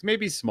bigger. Like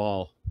maybe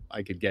small,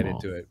 I could get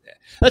into it.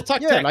 Let's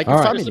talk tech. Like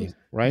a family,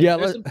 right? Yeah,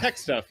 there's some tech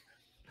stuff.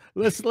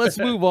 Let's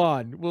move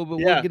on. We'll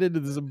get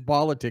into some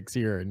politics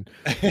here, and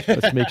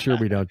let's make sure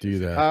we don't do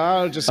that.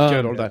 I'll just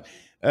get all that.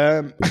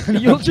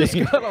 You'll I'm just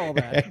kidding. cut all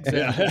that.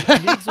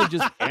 Exactly. Neeks will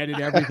just edit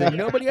everything.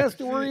 Nobody has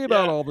to worry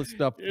about all the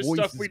stuff. There's Voice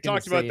stuff is we gonna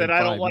talked about say that in I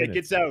don't 5 like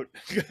minutes. gets out.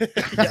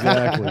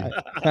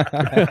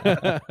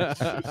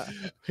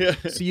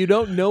 Exactly. So you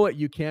don't know it.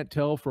 You can't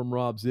tell from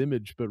Rob's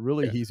image, but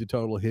really he's a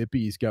total hippie.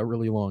 He's got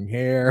really long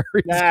hair.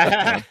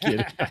 I'm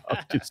kidding.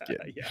 I'm just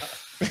kidding.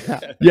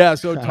 Yeah.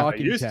 So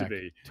talking used to tech.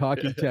 be.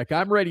 Talking tech.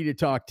 I'm ready to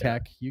talk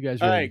tech. You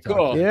guys All ready right, to talk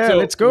cool. tech? Yeah, So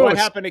let's go. What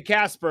happened to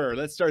Casper?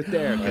 Let's start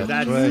there, because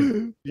that's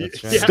right.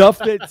 That's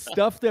right.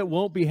 Stuff that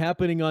won't be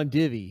happening on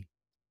Divi.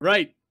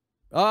 right.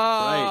 Oh,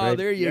 Right.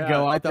 there you Yeah,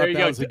 go. I there thought you that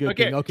go. was a good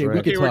Okay, thing. Okay, right.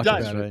 we can Okay, we're talk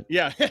done. about it. Right.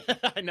 Yeah,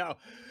 I know.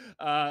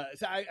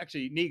 So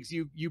actually, Neeks,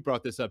 you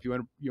brought this up. You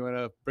want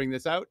to bring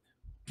this out?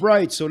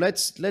 Right. So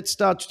let's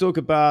start to talk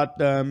about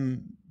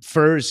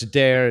first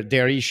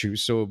their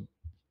issues. So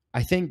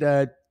I think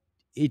that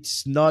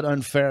it's not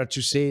unfair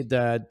to say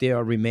that they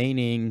are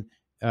remaining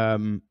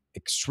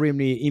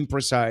extremely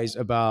imprecise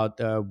about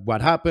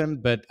what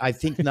happened. But I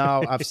think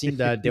now I've seen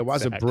that there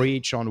was a Exactly.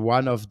 breach on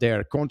one of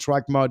their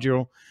contract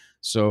module.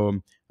 So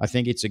I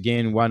think it's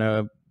again one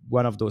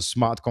of those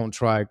smart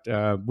contract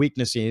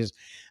weaknesses.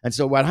 And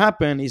so what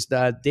happened is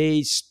that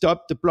they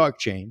stopped the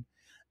blockchain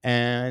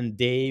and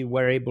they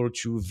were able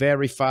to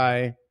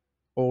verify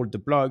all the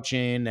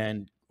blockchain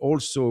and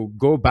also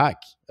go back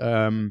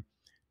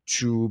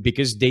to,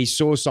 because they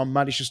saw some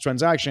malicious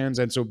transactions,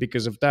 and so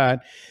because of that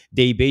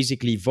they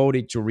basically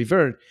voted to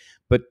revert.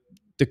 But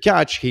the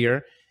catch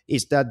here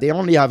is that they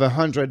only have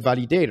 100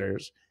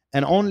 validators,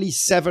 and only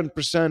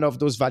 7% of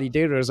those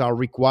validators are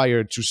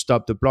required to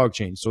stop the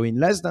blockchain. So in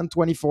less than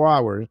 24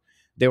 hours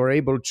they were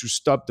able to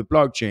stop the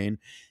blockchain.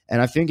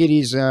 And I think it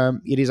is an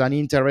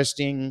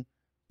interesting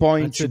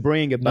point That's to a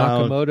bring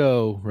about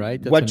Nakamoto,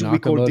 right? That's what a do we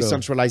call Nakamoto.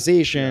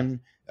 decentralization.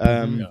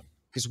 Mhm.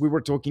 Because we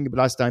were talking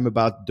last time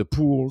about the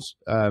pools,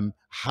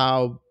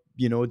 how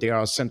they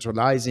are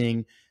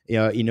centralizing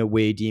in a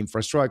way the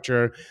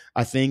infrastructure.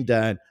 I think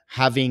that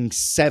having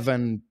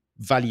 7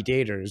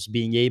 validators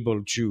being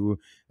able to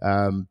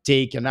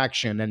take an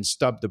action and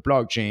stop the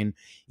blockchain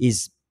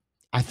is,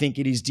 I think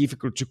it is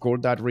difficult to call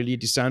that really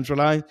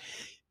decentralized.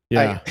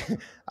 Yeah.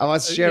 I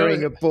was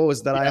sharing a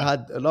post that I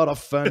had a lot of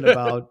fun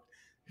about.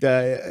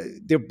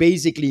 They're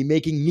basically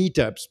making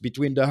meetups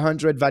between the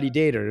 100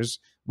 validators,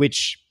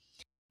 which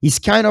is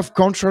kind of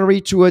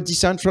contrary to a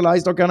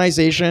decentralized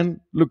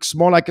organization. Looks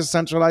more like a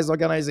centralized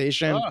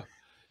organization. Oh,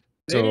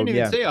 they So didn't even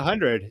yeah, say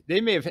 100. They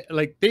may have,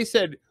 like, they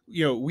said,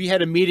 we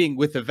had a meeting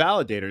with the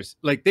validators.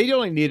 Like, they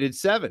only needed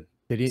 7.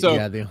 They didn't, So-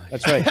 yeah,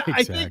 that's right.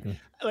 I think, exactly.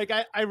 like,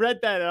 I read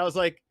that and I was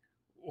like,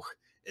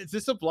 is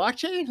this a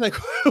blockchain? Like,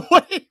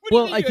 what do you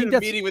Well, mean I you think had a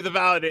that's- meeting with the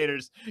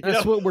validators.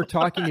 That's what we're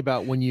talking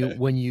about when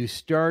you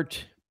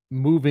start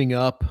moving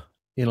up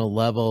in a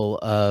level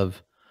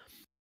of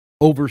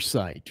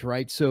oversight,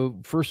 right?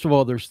 So first of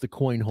all, there's the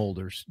coin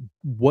holders.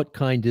 What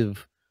kind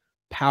of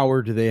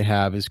power do they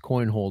have as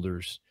coin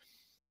holders?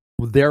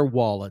 Their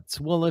wallets.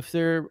 Well, if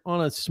they're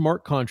on a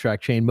smart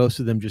contract chain,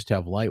 most of them just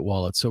have light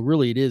wallets. So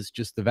really it is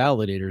just the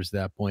validators at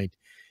that point.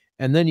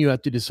 And then you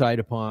have to decide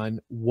upon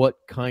what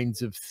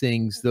kinds of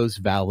things those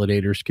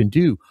validators can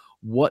do,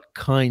 what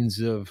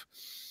kinds of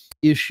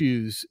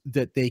issues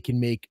that they can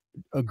make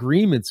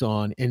agreements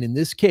on. And in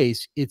this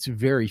case, it's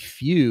very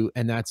few,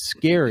 and that's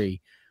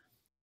scary.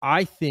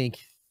 I think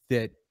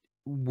that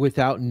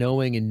without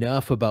knowing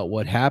enough about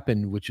what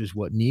happened, which is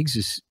what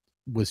Neegs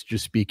was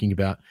just speaking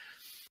about,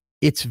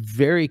 it's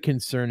very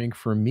concerning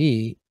for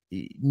me.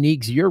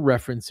 Neegs, you're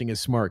referencing a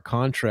smart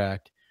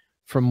contract.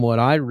 From what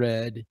I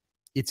read,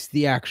 it's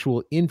the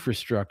actual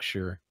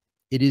infrastructure.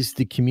 It is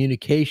the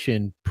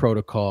communication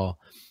protocol.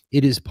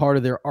 It is part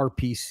of their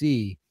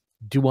RPC.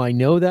 Do I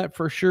know that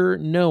for sure?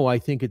 No, I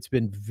think it's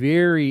been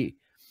very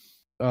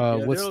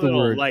what's they're a the little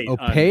word? light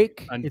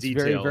Opaque. on It's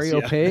details, very yeah.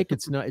 opaque.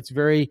 It's not. It's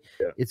very.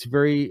 It's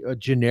very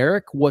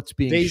generic. What's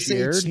being They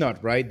shared? say it's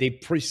not right. They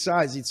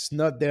precise it's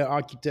not their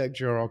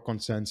architecture or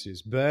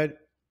consensus, but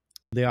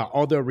there are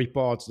other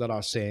reports that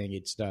are saying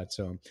it's that.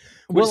 So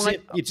Well,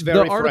 it's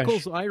very the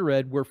articles fresh. I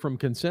read were from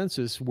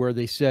Consensus, where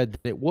they said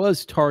that it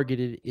was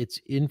targeted its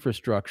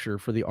infrastructure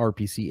for the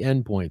RPC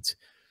endpoints.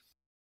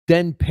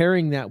 Then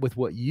pairing that with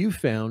what you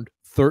found,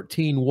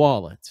 13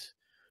 wallets.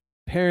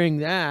 Pairing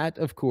that,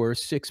 of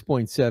course,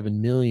 6.7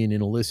 million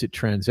in illicit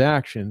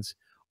transactions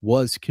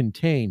was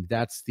contained.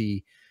 That's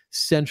the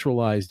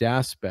centralized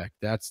aspect.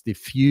 That's the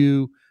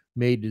few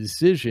made a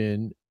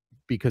decision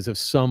because of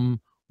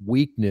some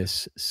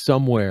weakness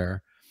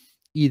somewhere,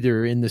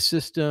 either in the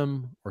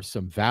system or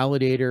some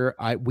validator.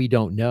 We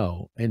don't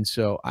know. And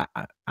so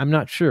I'm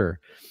not sure.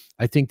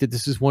 I think that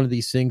this is one of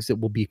these things that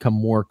will become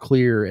more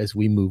clear as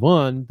we move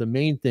on. The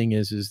main thing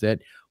is that,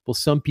 well,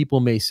 some people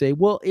may say,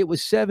 well, it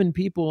was 7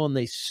 people and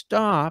they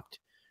stopped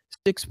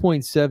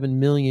 $6.7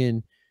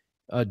 million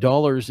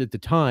dollars at the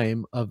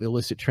time of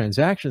illicit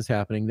transactions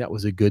happening. That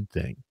was a good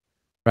thing,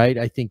 right?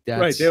 I think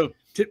that's right.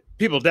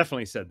 People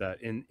definitely said that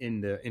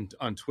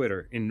on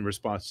Twitter in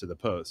response to the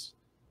post.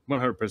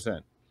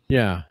 100%.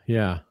 Yeah.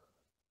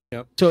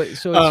 Yep. So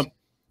it's, to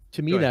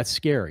me, go ahead. that's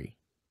scary.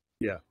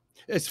 Yeah.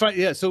 It's fine.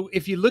 Yeah. So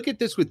if you look at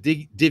this with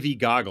Divi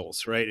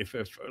goggles, right? If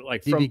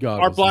like Divi from our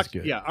goggles block, is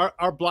good. yeah,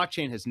 our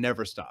blockchain has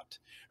never stopped,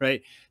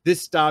 right?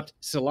 This stopped.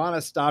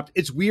 Solana stopped.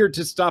 It's weird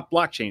to stop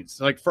blockchains.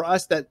 Like for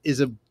us, that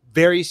is a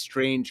very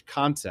strange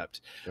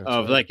concept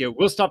of like,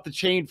 we'll stop the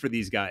chain for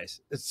these guys.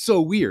 It's so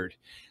weird.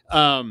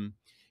 And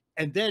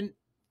then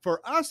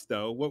for us,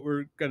 though, what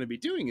we're going to be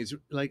doing is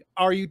like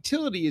our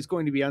utility is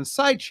going to be on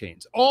side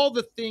chains. All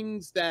the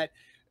things that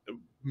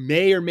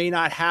may or may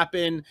not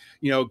happen,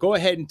 go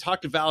ahead and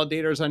talk to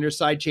validators on your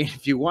sidechain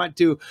if you want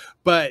to,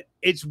 but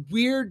it's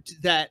weird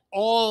that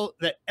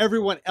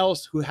everyone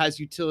else who has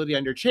utility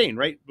on your chain,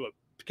 right?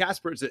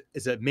 Casper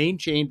is a main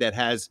chain that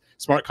has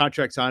smart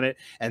contracts on it,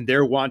 and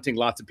they're wanting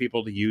lots of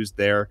people to use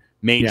their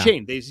main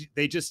chain.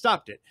 They just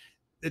stopped it.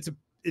 It's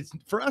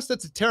for us,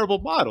 that's a terrible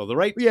model.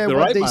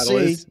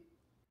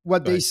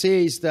 What they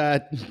say is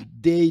that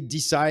they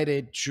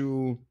decided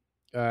to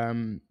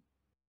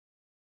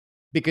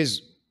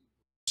because.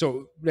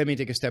 So let me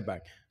take a step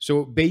back.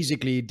 So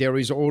basically, there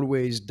is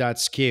always that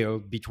scale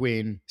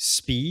between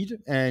speed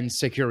and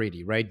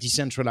security, right?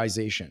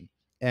 Decentralization.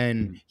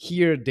 And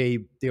here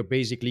they're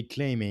basically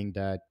claiming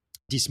that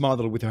this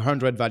model with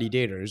 100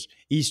 validators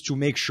is to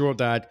make sure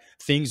that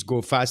things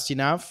go fast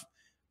enough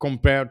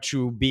compared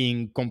to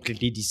being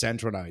completely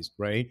decentralized,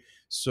 right?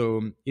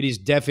 So it is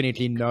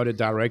definitely not a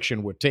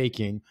direction we're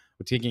taking.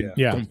 We're taking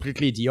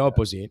completely the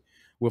opposite.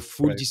 We're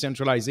full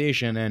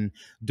decentralization, and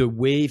the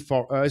way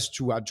for us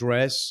to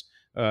address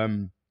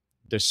the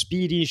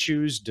speed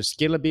issues, the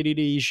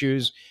scalability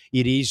issues,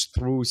 it is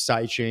through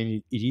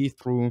sidechain. It is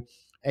through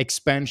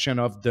expansion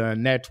of the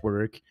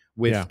network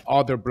with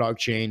other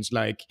blockchains,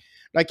 like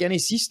any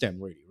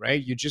system, really,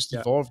 right? You just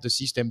evolve the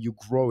system, you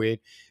grow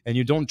it, and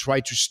you don't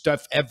try to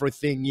stuff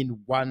everything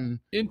in one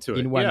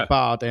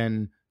part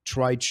and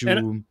try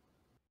to.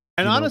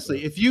 And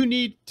honestly, if you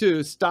need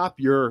to stop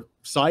your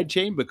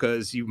sidechain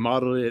because you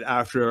modeled it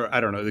after, I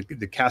don't know,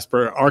 the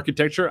Casper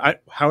architecture,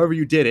 however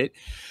you did it,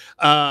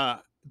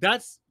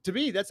 that's, to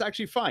me, that's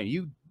actually fine.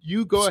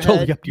 You go ahead.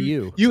 Totally up to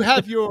you. You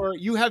have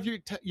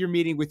your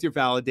meeting with your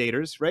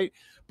validators, right?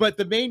 But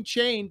the main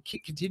chain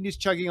continues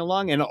chugging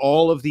along, and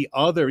all of the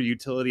other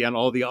utility on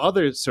all the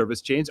other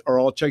service chains are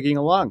all chugging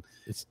along.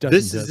 It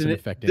doesn't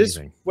affect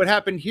anything. What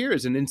happened here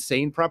is an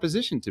insane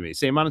proposition to me.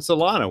 Same on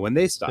Solana when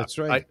they stopped. That's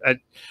right.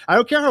 I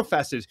don't care how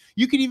fast it is.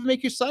 You can even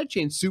make your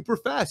sidechain super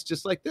fast,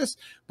 just like this,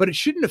 but it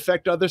shouldn't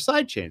affect other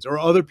sidechains or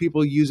other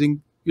people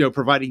using,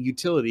 providing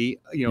utility,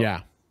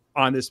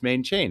 on this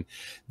main chain.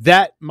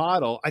 That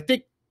model, I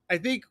think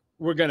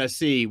we're going to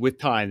see with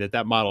time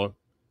that model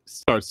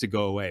starts to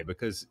go away,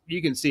 because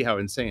you can see how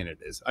insane it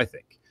is. I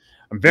think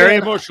I'm very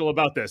emotional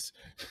about this.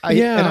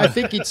 And I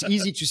think it's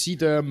easy to see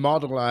the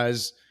model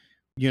as,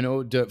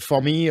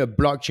 for me, a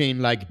blockchain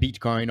like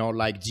Bitcoin or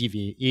like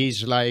Divi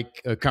is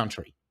like a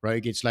country,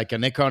 right? It's like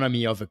an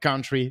economy of a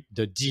country,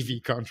 the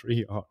Divi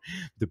country or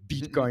the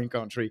Bitcoin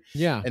country.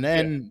 Yeah. And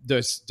then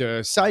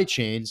the side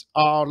chains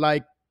are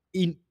like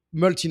in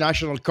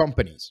multinational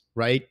companies,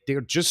 right?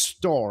 They're just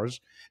stores.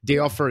 They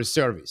offer a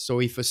service. So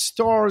if a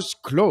store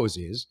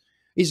closes,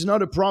 it's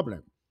not a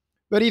problem.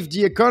 But if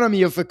the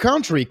economy of a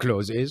country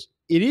closes,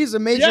 it is a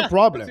major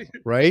problem,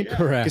 right?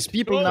 Correct. Because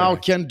people now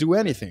can't do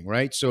anything,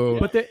 right? So,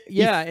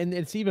 and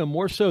it's even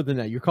more so than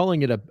that. You're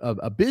calling it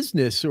a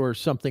business or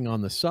something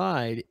on the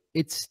side.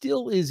 It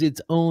still is its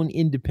own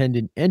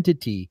independent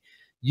entity.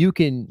 You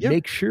can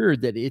make sure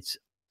that it's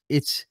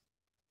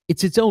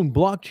its own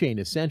blockchain,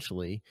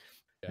 essentially.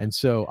 Yeah. And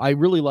so I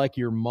really like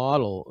your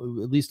model,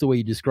 at least the way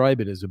you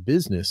describe it as a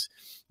business,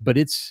 but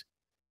it's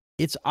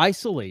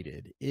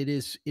isolated.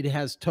 It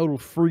has total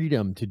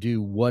freedom to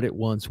do what it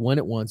wants, when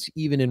it wants.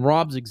 Even in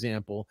Rob's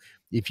example,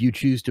 if you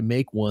choose to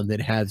make one that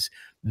has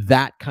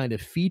that kind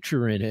of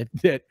feature in it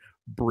that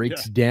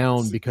breaks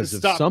down because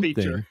of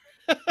something.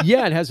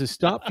 It has a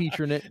stop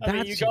feature in it.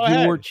 That's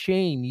your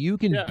chain. You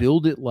can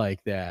build it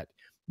like that.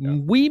 Yeah.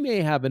 We may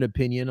have an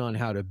opinion on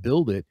how to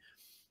build it,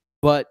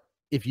 but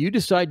if you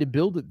decide to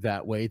build it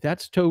that way,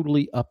 that's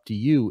totally up to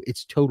you.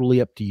 It's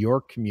totally up to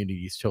your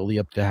community. It's totally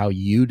up to how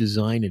you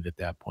design it at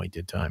that point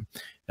in time.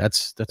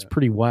 That's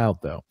pretty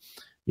wild, though.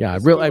 Yeah, I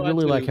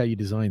really like how you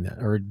design that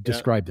or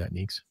describe that,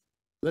 Neeks.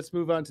 Let's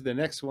move on to the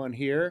next one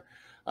here.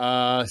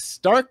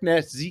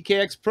 Starknet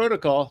ZKX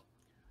protocol.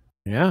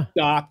 Yeah.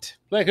 Stopped.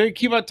 Like, I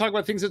keep on talking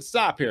about things that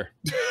stop here.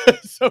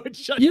 So it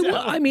shut down.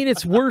 Well, I mean,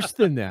 it's worse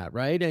than that,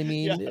 right? I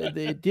mean,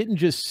 it didn't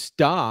just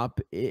stop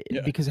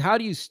because how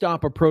do you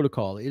stop a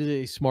protocol? It is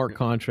a smart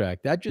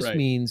contract. That just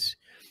means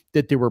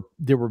that there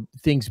were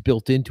things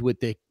built into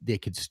it that they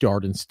could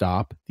start and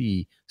stop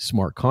the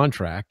smart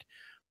contract.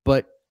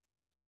 But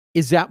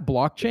is that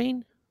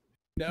blockchain?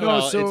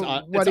 No, so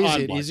what is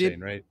it? Is it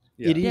right?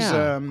 Yeah. It is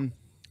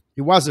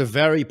it was a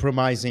very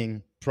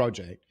promising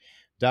project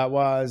that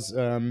was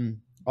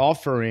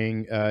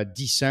offering a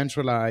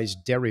decentralized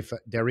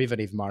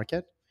derivative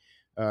market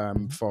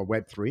for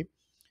Web3.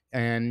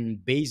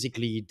 And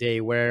basically,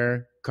 they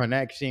were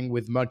connecting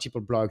with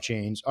multiple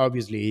blockchains,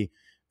 obviously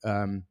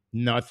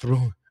not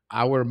through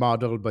our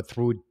model, but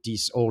through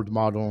this old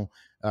model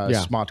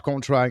Yeah. smart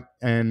contract.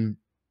 And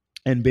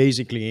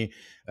basically,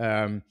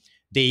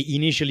 they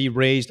initially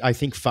raised, I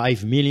think,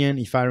 5 million,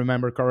 if I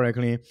remember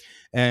correctly.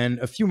 And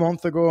a few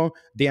months ago,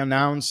 they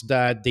announced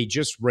that they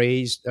just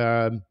raised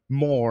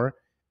more,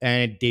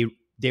 and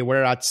they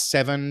were at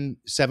seven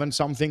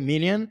something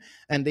million,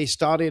 and they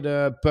started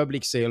a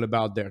public sale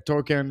about their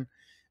token,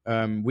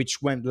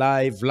 which went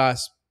live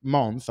last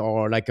month,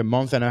 or like a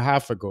month and a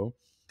half ago.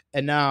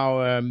 And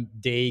now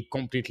they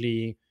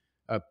completely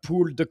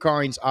pulled the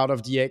coins out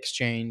of the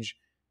exchange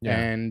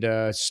and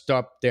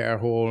stopped their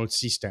whole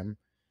system.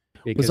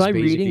 Was I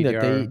reading that they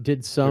they're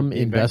did some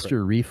being bankrupt.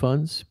 investor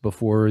refunds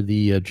before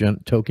the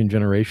token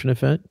generation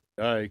event?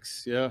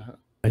 Yikes! Yeah,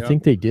 I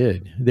think they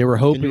did. They were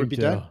Can you hoping repeat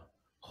to that?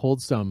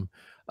 hold some.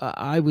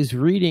 I was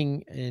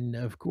reading, and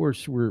of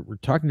course, we're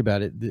talking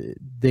about it.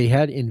 They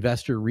had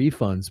investor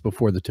refunds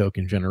before the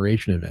token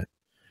generation event.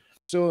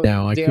 So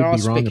Now, I there could are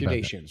be wrong about that.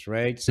 speculations,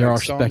 right? There So are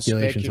some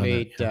speculations on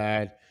that, speculate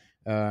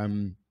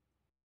that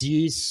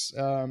this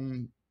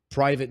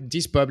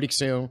this public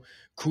sale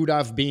could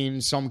have been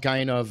some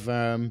kind of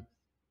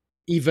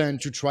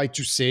event to try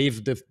to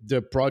save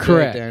the project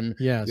Correct. and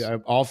Yes.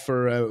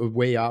 offer a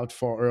way out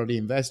for early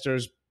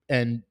investors,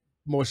 and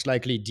most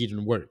likely it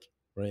didn't work,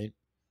 right?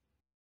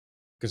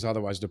 Because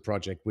otherwise the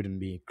project wouldn't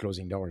be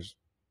closing doors.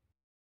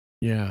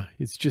 Yeah.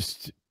 It's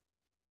just,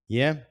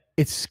 Yeah.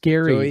 it's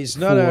scary. So it's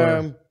not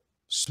a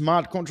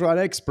smart contract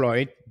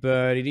exploit,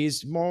 but it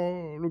is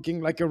more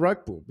looking like a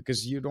rug pull,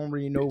 because you don't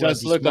really know it where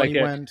does this look money like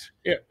it. went.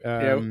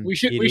 Yeah, we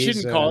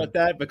shouldn't call it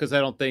that, because I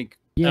don't think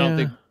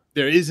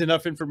there is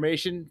enough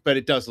information, but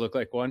it does look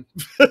like one.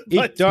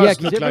 It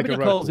does look like a everybody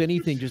rug calls pull.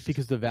 anything just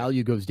because the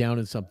value goes down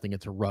in something,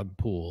 it's a rug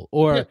pull,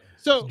 or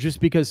so just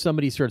because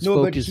somebody starts No,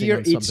 but focusing here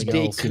on it's something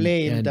they else.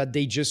 claim that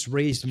they just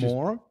raised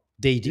more.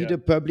 They did a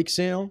public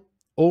sale,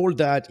 all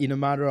that in a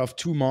matter of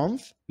 2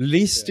 months,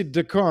 listed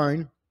the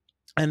coin,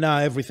 and now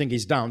everything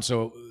is down.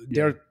 So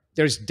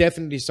there's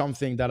definitely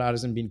something that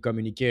hasn't been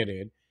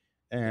communicated.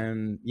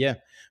 And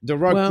the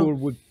rug pull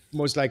would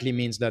most likely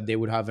means that they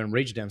would have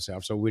enriched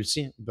themselves. So we'll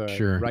see. But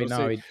right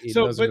now it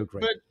doesn't look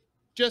right. But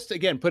just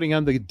again, putting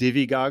on the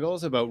Divi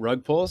goggles about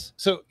rug pulls.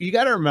 So you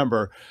got to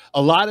remember,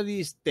 a lot of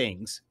these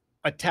things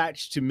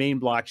attached to main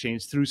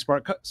blockchains through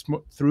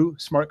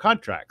smart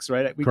contracts,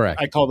 right?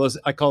 Correct. I call those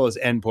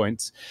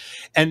endpoints.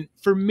 And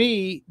for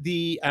me,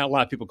 a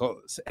lot of people call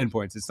it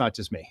endpoints. It's not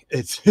just me.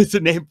 It's a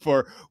name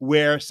for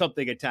where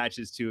something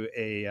attaches to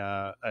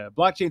a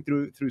blockchain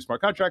through smart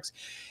contracts,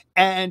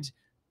 and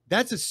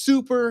that's a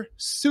super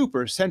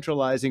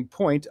centralizing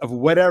point of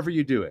whatever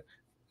you do it.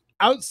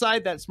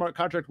 Outside that smart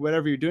contract,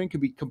 whatever you're doing can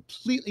be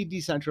completely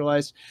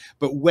decentralized.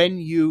 But when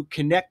you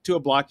connect to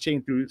a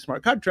blockchain through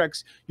smart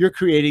contracts, you're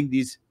creating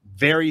these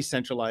very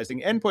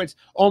centralizing endpoints.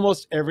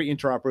 Almost every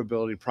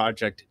interoperability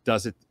project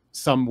does it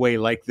some way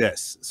like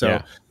this.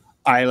 So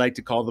I like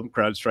to call them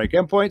CrowdStrike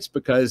endpoints,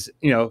 because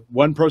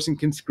one person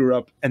can screw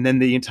up and then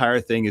the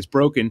entire thing is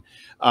broken,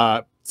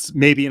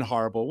 maybe in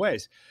horrible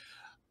ways.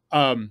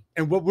 And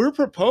what we're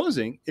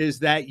proposing is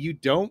that you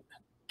don't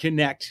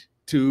connect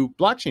to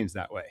blockchains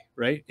that way,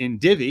 right? In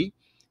Divi,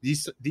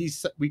 these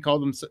we call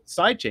them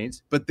side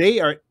chains, but they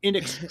are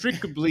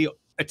inextricably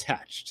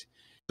attached.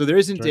 So there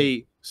isn't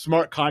a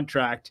smart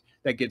contract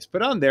that gets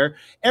put on there.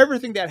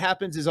 Everything that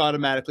happens is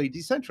automatically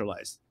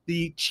decentralized.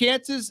 The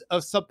chances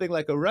of something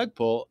like a rug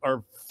pull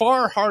are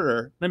far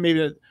harder,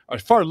 are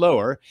far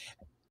lower,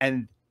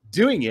 and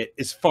doing it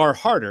is far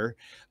harder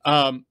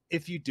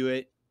if you do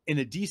it in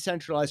a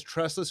decentralized,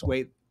 trustless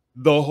way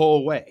the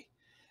whole way.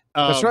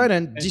 That's right.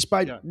 And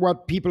despite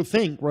what people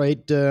think, right,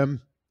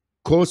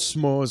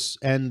 Cosmos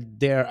and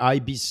their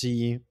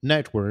IBC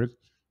network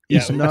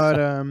is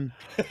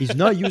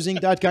not using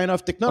that kind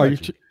of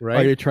technology.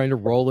 Are you trying to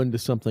roll into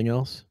something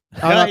else?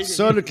 I'm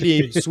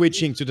absolutely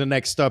switching to the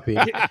next topic.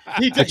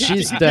 He did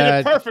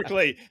it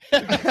perfectly.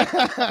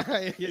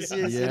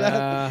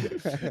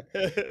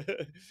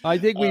 I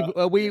think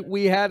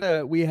we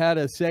had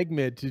a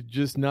segment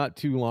just not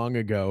too long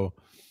ago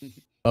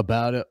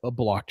about a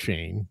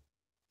blockchain,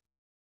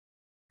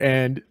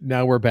 and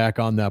now we're back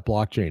on that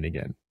blockchain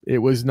again. It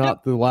was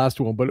not the last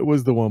one, but it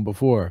was the one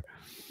before.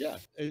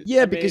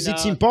 Because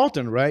it's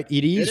important, right?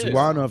 It is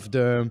one of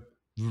the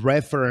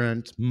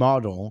referent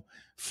model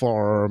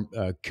for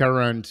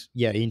current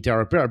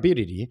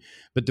interoperability,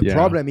 but the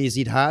problem is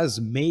it has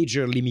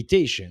major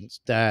limitations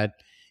that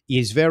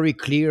is very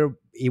clear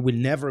it will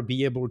never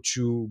be able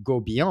to go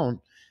beyond,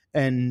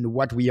 and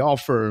what we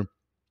offer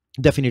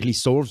definitely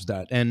solves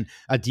that, and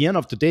at the end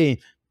of the day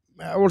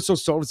also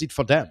solves it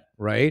for them,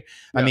 right?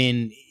 I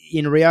mean,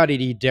 in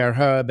reality, their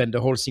hub and the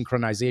whole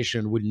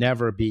synchronization will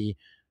never be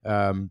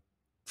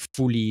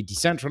fully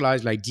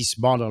decentralized. Like, this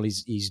model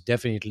is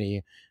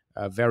definitely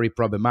very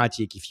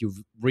problematic if you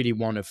really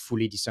want a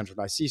fully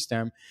decentralized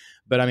system.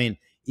 But I mean,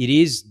 it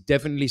is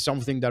definitely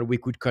something that we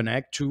could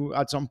connect to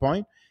at some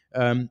point.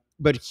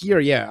 But here,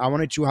 I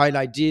wanted to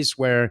highlight this,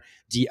 where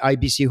the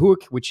IBC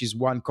hook, which is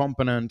one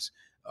component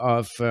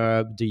of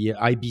the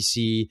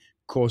IBC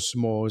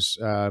Cosmos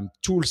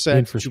tool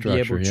set to be able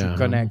Infrastructure, to yeah.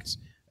 connect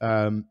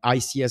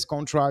ICS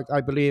contract,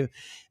 I believe.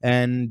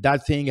 And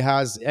that thing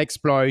has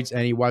exploits,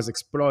 and it was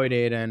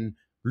exploited. And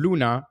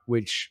Luna,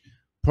 which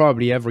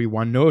probably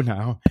everyone know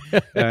now,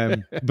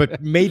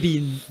 but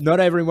maybe not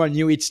everyone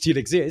knew it still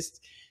exists.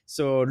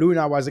 So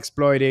Luna was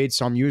exploited,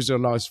 some user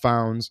loss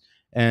found.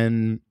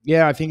 And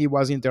yeah, I think it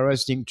was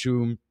interesting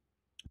to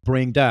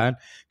bring that,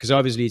 because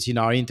obviously it's in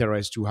our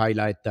interest to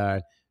highlight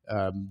that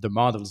the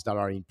models that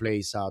are in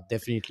place are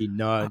definitely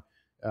not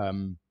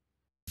um,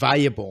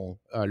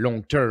 viable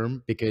long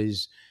term,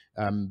 because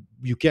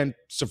you can't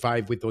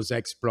survive with those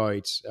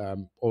exploits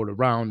all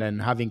around,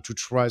 and having to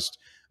trust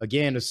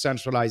again a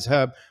centralized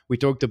hub. We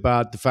talked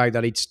about the fact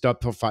that it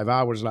stopped for 5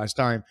 hours last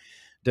time.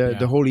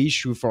 The whole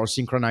issue for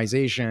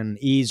synchronization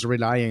is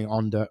relying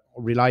on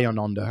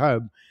the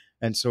hub,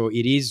 and so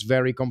it is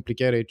very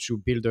complicated to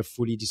build a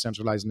fully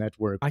decentralized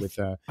network with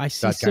I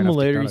see that kind of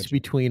similarities technology.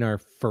 between our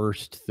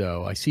first,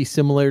 though. I see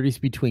similarities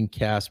between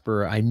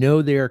Casper. I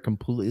know they are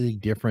completely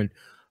different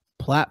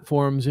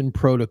platforms and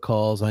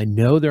protocols. I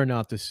know they're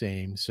not the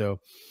same,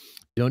 so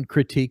don't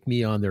critique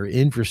me on their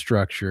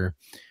infrastructure.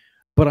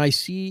 But I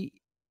see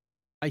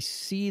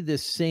the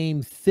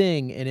same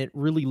thing, and it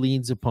really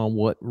leans upon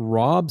what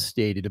Rob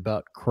stated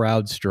about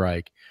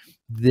CrowdStrike.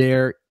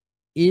 There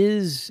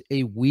is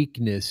a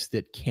weakness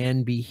that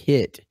can be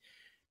hit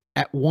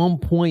at one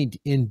point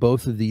in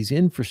both of these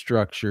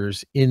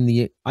infrastructures. In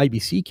the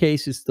IBC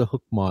case, it's the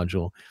hook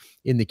module.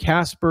 In the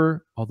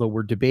Casper, although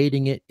we're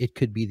debating it, it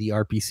could be the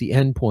RPC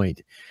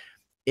endpoint.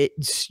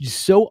 It's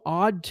so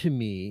odd to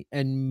me,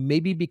 and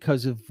maybe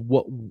because of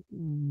what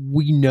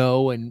we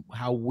know and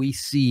how we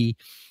see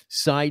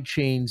side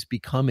chains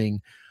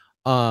becoming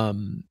a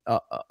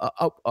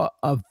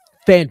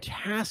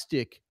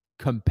fantastic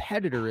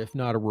competitor, if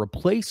not a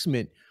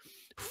replacement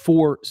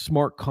for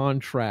smart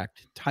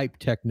contract type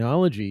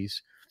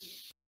technologies.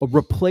 A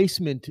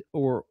replacement,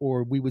 or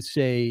we would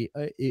say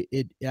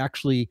it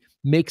actually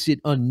makes it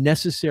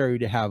unnecessary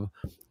to have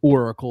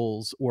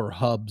oracles or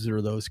hubs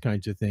or those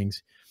kinds of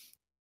things.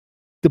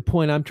 The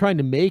point I'm trying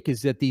to make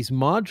is that these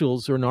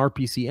modules or an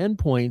RPC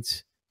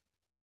endpoints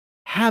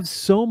have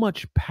so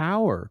much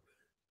power.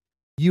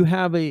 You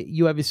have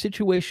a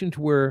situation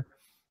to where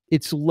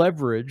it's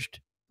leveraged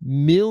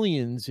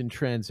millions in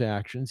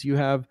transactions. You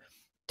have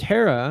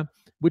Terra,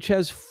 which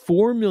has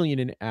 4 million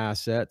in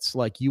assets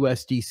like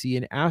USDC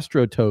and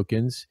Astro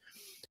tokens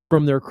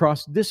from their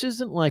cross. This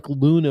isn't like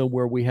Luna,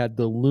 where we had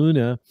the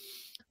Luna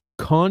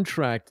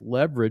contract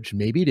leverage.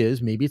 Maybe it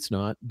is, maybe it's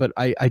not, but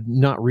I'm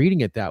not reading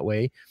it that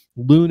way.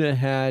 Luna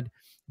had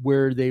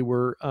where they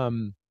were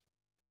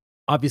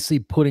obviously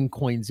putting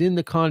coins in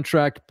the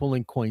contract,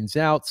 pulling coins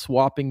out,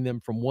 swapping them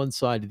from one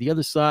side to the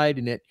other side,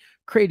 and it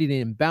created an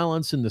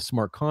imbalance in the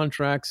smart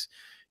contracts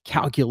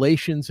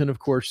calculations. And of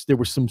course, there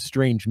was some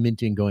strange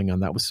minting going on.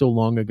 That was so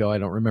long ago, I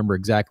don't remember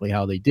exactly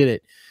how they did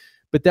it.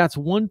 But that's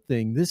one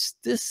thing. This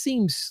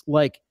seems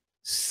like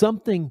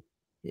something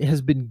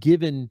has been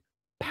given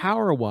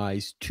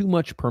power-wise too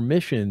much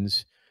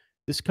permissions.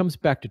 This comes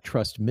back to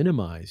trust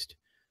minimized.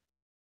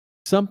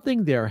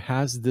 Something there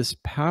has this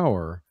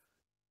power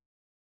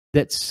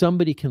that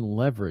somebody can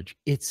leverage.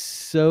 It's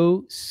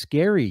so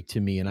scary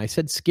to me. And I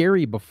said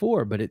scary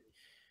before, but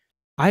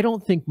I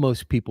don't think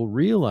most people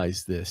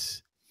realize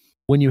this.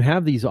 When you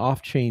have these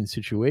off-chain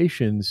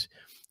situations,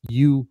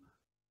 you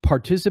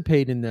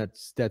participate in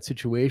that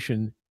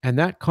situation, and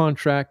that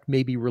contract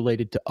may be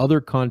related to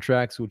other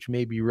contracts, which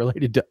may be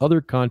related to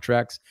other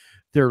contracts.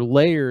 They're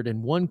layered,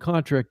 and one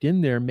contract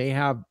in there may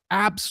have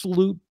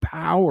absolute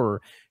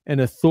power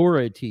and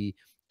authority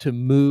to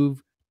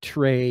move,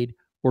 trade,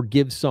 or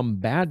give some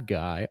bad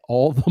guy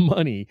all the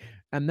money.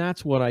 And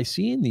that's what I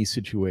see in these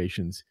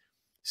situations.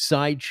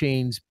 Side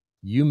chains,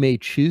 you may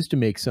choose to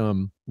make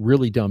some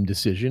really dumb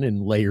decision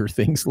and layer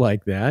things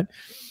like that.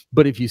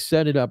 But if you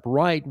set it up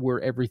right, where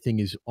everything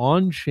is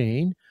on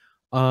chain,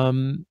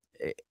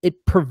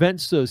 it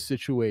prevents those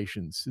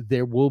situations.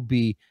 There will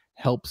be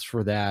helps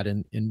for that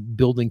and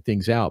building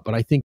things out. But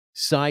I think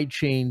side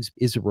chains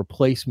is a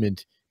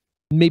replacement.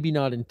 Maybe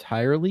not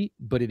entirely,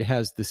 but it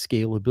has the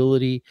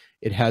scalability,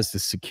 it has the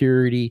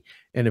security,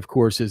 and of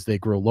course, as they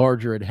grow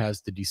larger, it has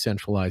the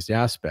decentralized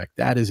aspect.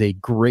 That is a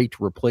great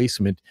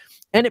replacement,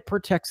 and it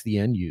protects the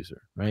end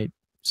user, right?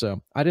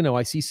 So I don't know.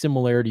 I see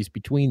similarities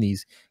between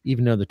these,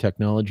 even though the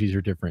technologies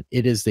are different.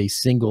 It is a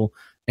single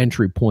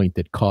entry point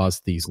that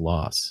caused these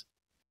losses.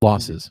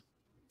 That's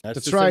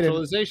right.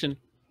 decentralization.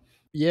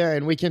 Yeah,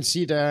 and we can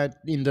see that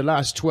in the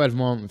last 12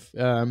 months,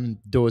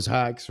 those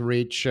hacks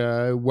reach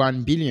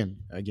 1 billion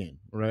again,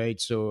 right?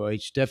 So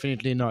it's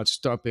definitely not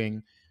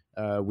stopping.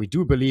 We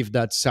do believe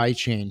that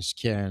sidechains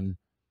can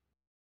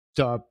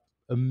stop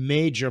a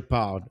major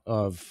part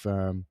of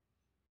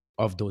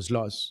those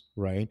laws,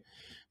 right?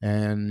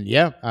 And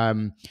yeah,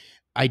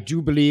 I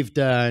do believe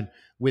that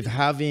with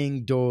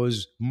having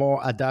those more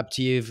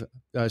adaptive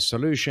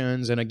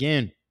solutions, and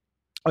again,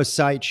 a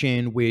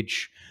sidechain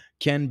which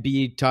can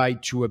be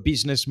tied to a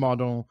business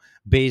model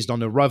based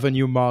on a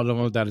revenue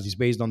model that is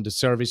based on the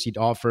service it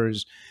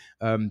offers.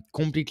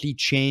 completely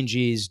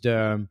changes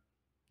the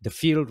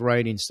field,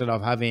 right? Instead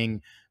of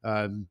having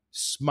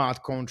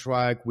smart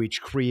contract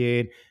which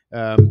create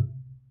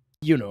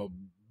you know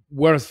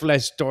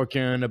worthless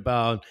token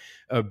about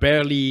a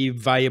barely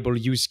viable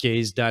use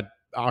case that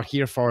are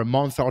here for a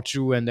month or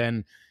two and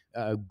then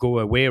go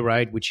away,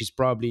 right? Which is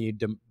probably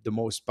the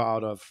most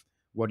part of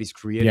what is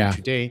created Yeah.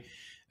 today.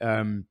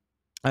 um,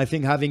 I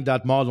think having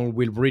that model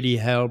will really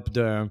help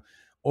the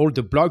all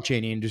the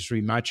blockchain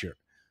industry mature.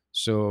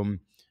 So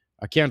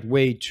I can't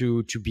wait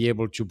to be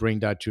able to bring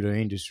that to the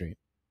industry.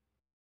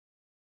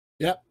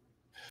 Yep.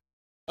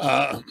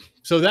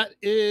 So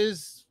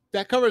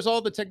that covers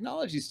all the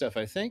technology stuff.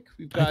 I think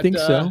we've got I think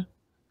so. a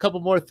couple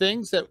more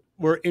things that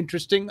were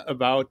interesting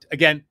about.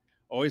 Again,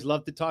 always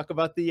love to talk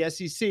about the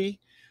SEC.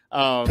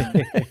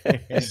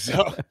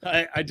 So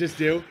I just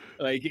do,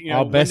 like, you know,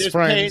 Our when best there's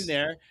friends. pain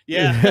there.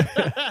 Yeah.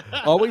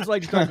 Always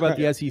like to talk about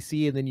the SEC,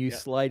 and then you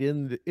slide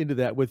into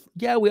that with,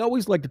 yeah, we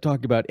always like to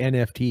talk about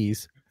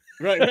NFTs.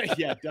 Right.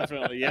 Yeah,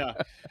 definitely. Yeah.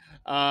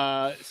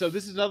 So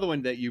this is another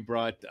one that you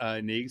brought,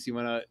 Neegs. You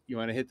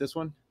wanna hit this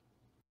one?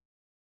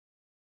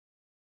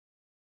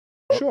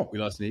 Sure. We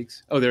lost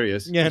Neegs. Oh, there he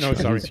is. Yeah, no,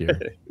 sorry. He's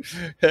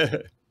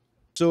here.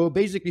 So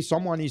basically,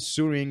 someone is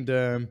suing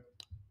the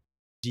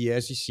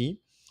SEC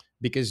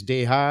because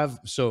they have.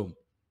 So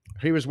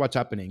here's what's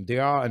happening: they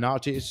are an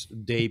artist,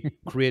 they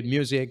create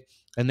music,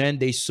 and then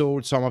they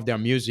sold some of their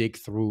music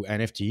through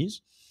NFTs,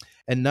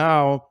 and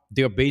now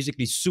they're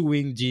basically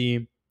suing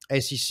the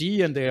SEC,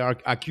 and they are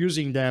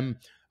accusing them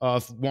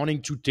of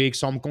wanting to take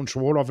some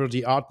control over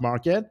the art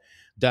market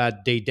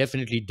that they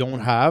definitely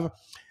don't have.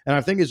 And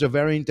I think it's a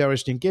very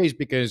interesting case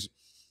because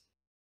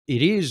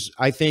it is,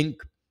 I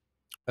think,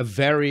 a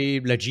very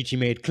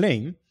legitimate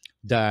claim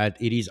that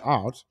it is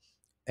art,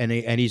 and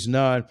it's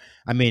not.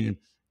 I mean,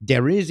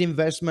 there is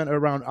investment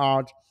around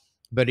art,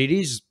 but it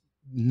is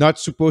not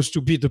supposed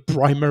to be the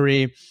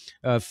primary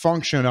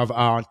function of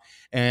art.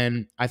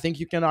 And I think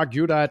you can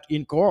argue that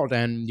in court,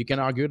 and you can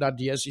argue that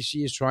the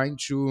SEC is trying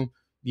to,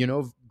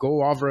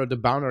 go over the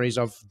boundaries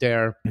of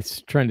their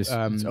It's trying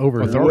to. It's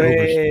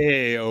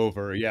way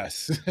over.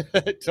 Yes,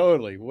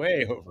 totally,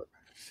 way over.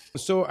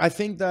 So I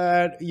think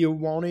that you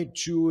wanted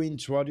to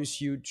introduce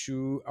you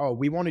to. Oh,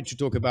 we wanted to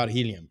talk about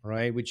Helium,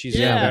 right? Which is a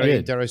very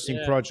interesting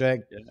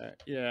project.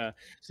 Yeah.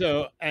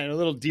 So, and a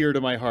little dear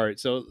to my heart.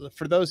 So,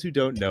 for those who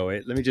don't know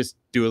it, let me just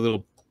do a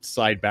little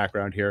side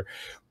background here.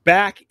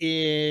 Back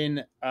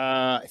in,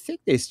 I think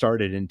they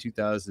started in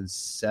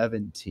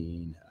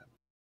 2017.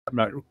 I'm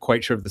not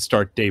quite sure of the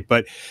start date,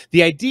 but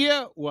the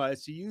idea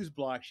was to use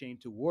blockchain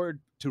to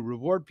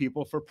reward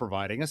people for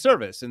providing a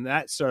service, and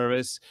that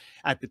service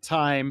at the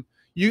time.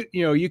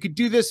 You could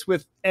do this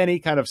with any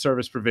kind of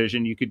service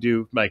provision. You could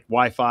do like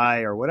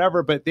Wi-Fi or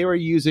whatever, but they were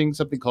using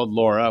something called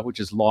LoRa, which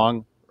is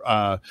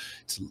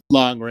it's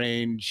long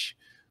range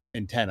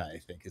antenna, I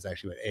think is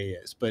actually what A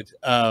is. But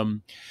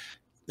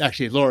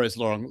actually LoRa is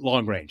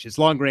long range. It's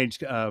long range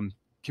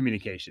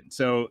communication.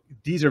 So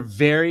these are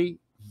very,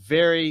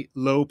 very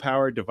low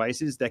power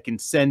devices that can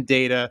send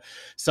data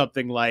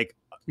something like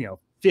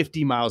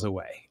 50 miles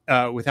away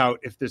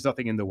if there's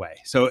nothing in the way.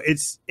 So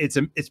it's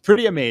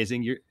pretty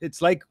amazing.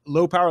 It's like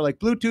low power, like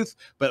Bluetooth,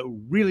 but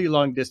really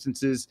long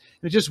distances.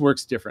 And it just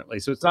works differently.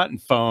 So it's not in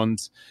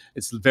phones.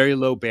 It's very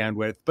low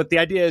bandwidth. But the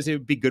idea is it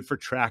would be good for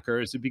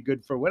trackers. It'd be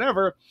good for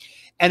whatever.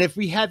 And if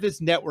we had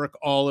this network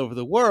all over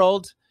the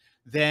world,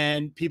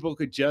 then people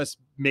could just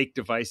make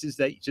devices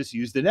that just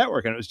use the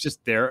network, and it was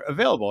just there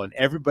available. And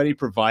everybody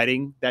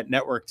providing that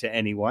network to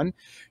anyone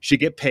should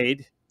get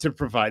paid to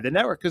provide the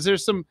network, because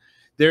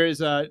there is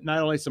not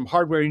only some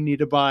hardware you need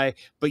to buy,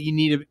 but you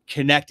need to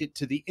connect it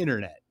to the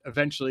internet.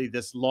 Eventually,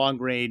 this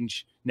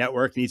long-range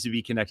network needs to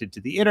be connected to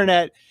the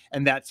internet,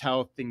 and that's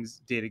how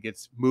data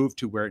gets moved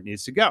to where it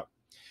needs to go.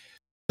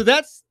 So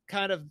that's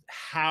kind of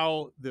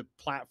how the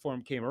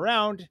platform came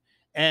around,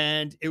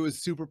 and it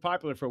was super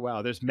popular for a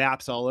while. There's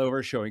maps all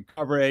over showing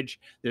coverage.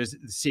 The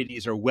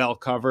cities are well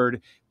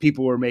covered.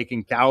 People were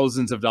making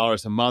thousands of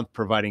dollars a month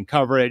providing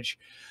coverage.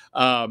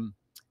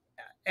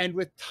 And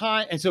with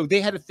time, and so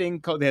they had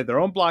they had their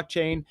own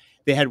blockchain.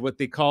 They had what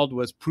they called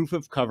was proof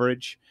of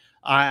coverage.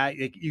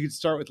 You could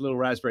start with little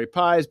Raspberry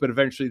Pis, but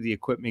eventually the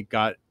equipment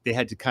they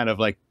had to kind of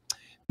like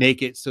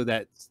make it so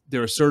that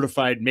there were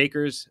certified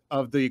makers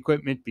of the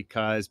equipment,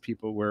 because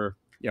people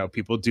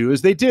do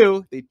as they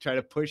do. They try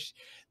to push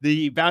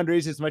the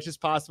boundaries as much as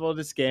possible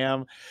to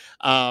scam.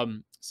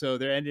 So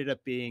there ended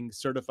up being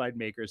certified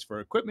makers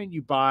for equipment.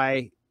 You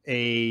buy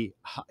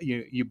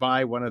you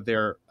buy one of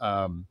their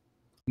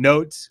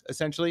nodes,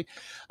 essentially,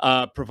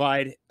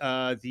 provide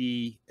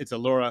it's a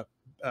LoRa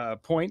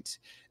point,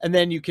 and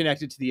then you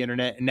connect it to the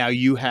internet, and now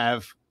you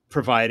have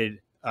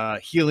provided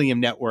Helium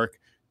network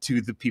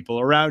to the people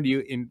around you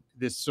in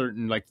this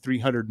certain like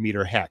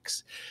 300-meter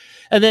hex.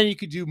 And then you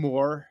could do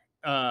more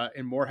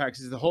and more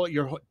hexes.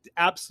 You're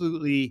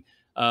absolutely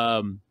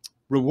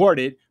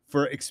rewarded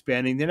for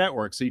expanding the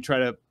network. So you try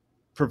to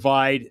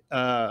provide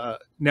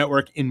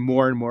network in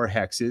more and more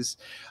hexes,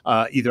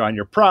 either on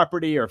your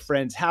property or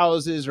friends'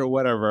 houses or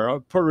whatever.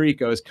 Puerto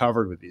Rico is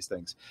covered with these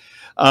things.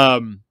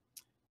 And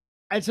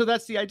so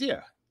that's the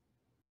idea.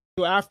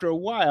 So after a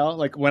while,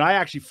 like when I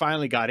actually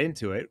finally got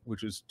into it,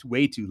 which was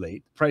way too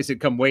late, the price had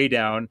come way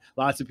down.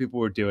 Lots of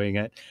people were doing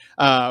it.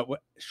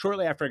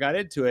 Shortly after I got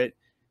into it,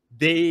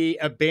 they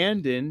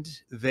abandoned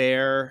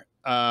their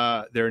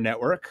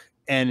network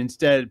and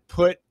instead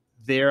put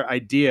their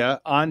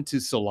idea onto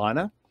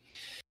Solana.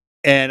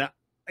 And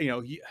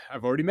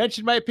I've already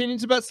mentioned my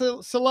opinions about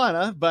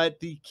Solana, but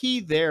the key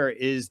there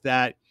is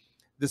that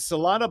the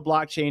Solana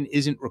blockchain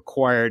isn't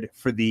required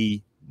for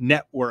the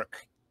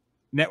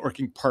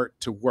networking part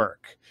to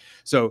work.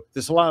 So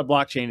the Solana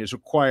blockchain is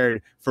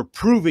required for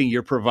proving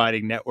you're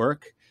providing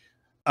network,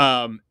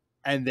 and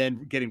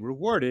then getting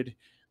rewarded.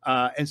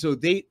 And so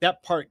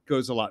that part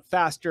goes a lot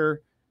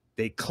faster.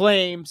 They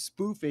claim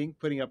spoofing,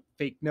 putting up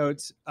fake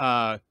notes,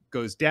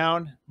 goes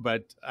down,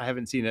 but I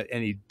haven't seen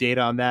any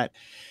data on that.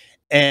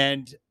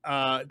 And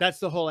that's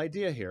the whole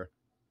idea here.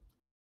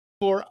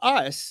 For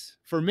us,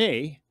 for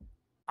me,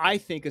 I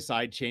think a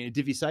sidechain, a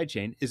Divi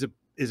sidechain, is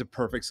a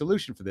perfect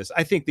solution for this.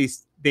 I think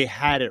they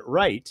had it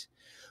right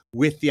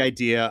with the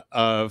idea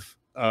of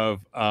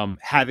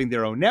having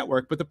their own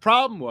network, but the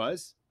problem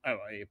is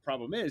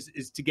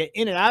to get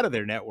in and out of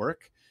their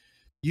network,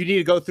 you need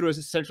to go through a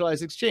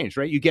centralized exchange,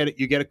 right? You get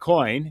a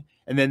coin,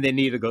 and then they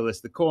need to go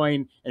list the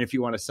coin, and if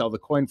you want to sell the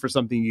coin for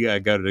something, you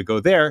gotta go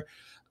there,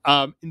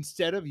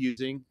 instead of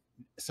using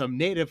some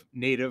native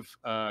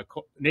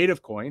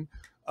coin,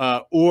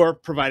 or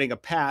providing a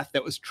path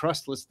that was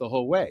trustless the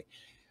whole way.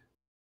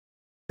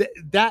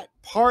 That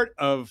part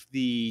of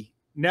the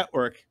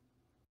network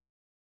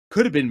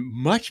could have been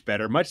much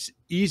better, much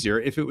easier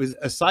if it was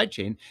a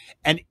sidechain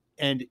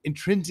and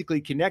intrinsically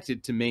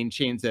connected to main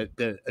chains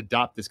that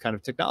adopt this kind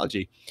of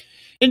technology.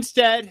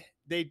 Instead,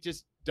 they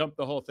just dumped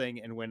the whole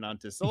thing and went on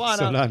to Solana.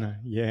 Solana,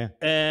 yeah.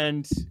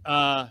 And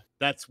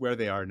that's where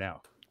they are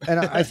now. And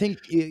I think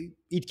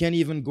it can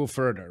even go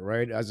further,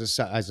 right? As a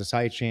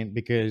sidechain,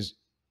 because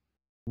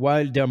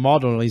while their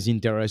model is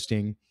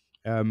interesting,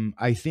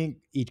 I think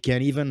it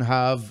can even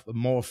have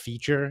more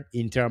feature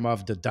in terms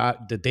of the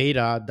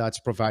data that's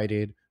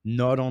provided,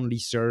 not only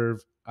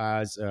serve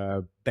as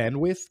a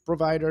bandwidth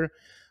provider,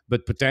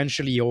 but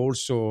potentially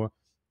also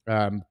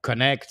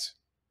connect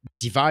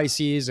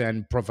devices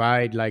and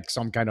provide like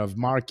some kind of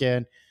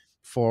market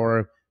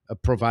for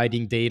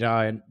providing data.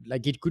 And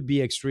like it could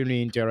be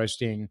extremely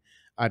interesting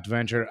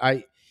adventure.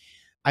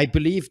 I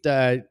believe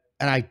that,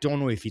 and I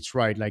don't know if it's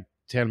right, like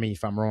tell me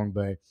if I'm wrong,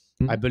 but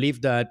I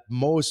believe that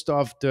most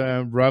of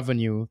the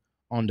revenue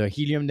on the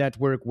Helium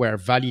network were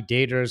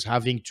validators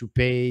having to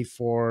pay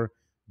for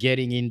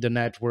getting in the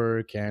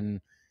network.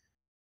 And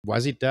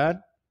was it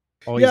that?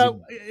 Or Yeah,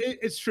 is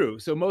it's true.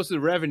 So most of the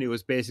revenue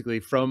is basically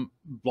from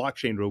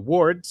blockchain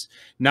rewards,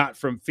 not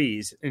from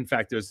fees. In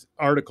fact, there's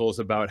articles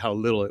about how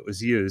little it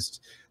was used.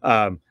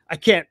 I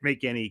can't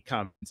make any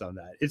comments on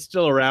that. It's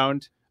still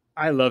around.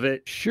 I love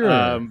it.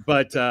 Sure.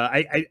 But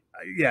I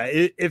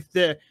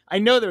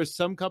know there's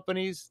some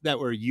companies that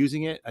were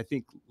using it. I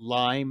think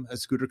Lime, a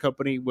scooter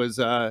company, was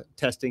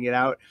testing it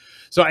out.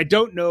 So I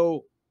don't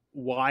know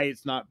why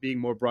it's not being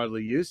more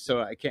broadly used.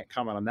 So I can't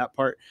comment on that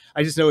part.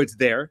 I just know it's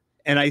there.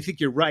 And I think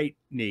you're right,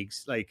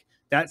 Neeks. Like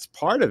that's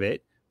part of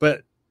it,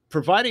 but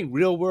providing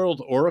real world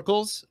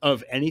oracles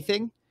of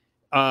anything,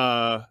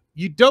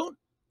 you don't.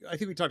 I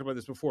think we talked about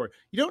this before.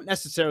 You don't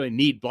necessarily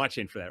need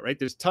blockchain for that, right?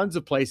 There's tons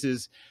of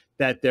places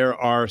that there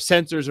are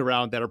sensors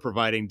around that are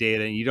providing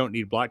data, and you don't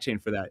need blockchain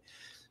for that.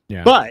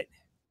 Yeah.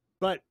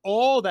 But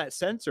all that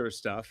sensor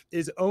stuff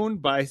is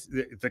owned by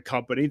the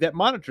company that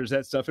monitors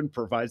that stuff and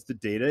provides the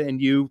data, and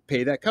you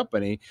pay that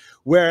company.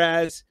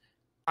 Whereas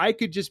I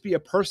could just be a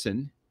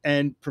person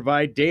and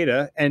provide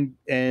data and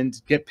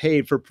get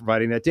paid for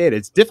providing that data.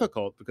 It's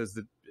difficult because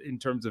in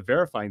terms of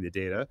verifying the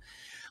data,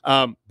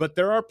 but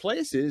there are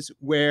places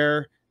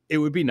where it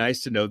would be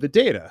nice to know the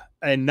data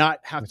and not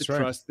have to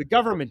trust the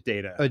government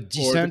data. A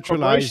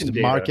decentralized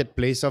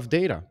marketplace of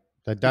data.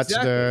 That's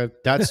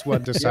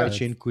what the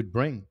sidechain could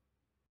bring.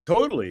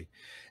 Totally.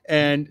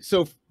 And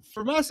so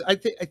from us, I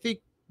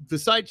think the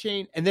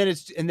sidechain, and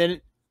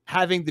then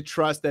having the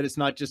trust that it's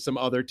not just some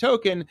other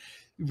token.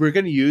 We're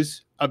going to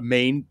use a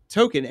main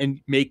token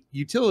and make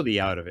utility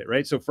out of it,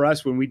 right? So for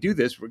us, when we do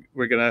this,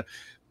 we're going to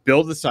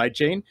build the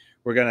sidechain.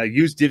 We're going to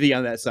use Divi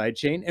on that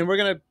sidechain, and we're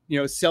going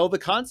to sell the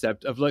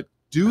concept of like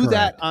do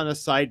that on a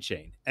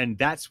sidechain, and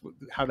that's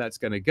how that's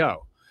going to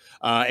go.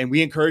 And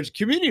we encourage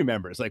community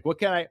members like, what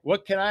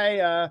can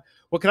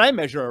I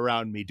measure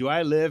around me? Do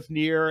I live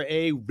near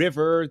a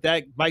river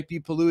that might be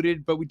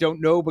polluted, but we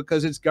don't know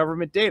because it's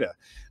government data?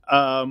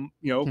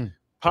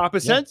 Pop a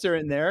sensor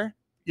in there,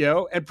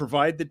 and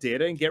provide the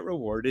data and get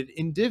rewarded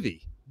in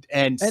Divi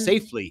and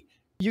safely.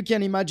 You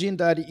can imagine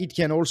that it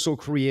can also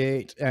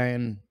create,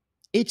 and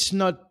it's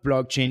not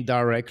blockchain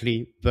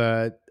directly,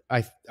 but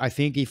I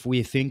think if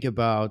we think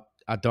about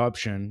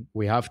adoption,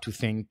 we have to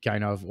think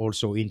kind of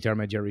also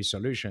intermediary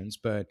solutions,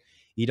 but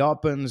it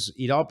opens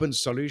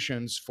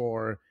solutions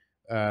for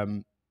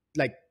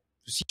like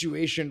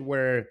situation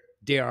where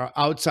they are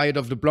outside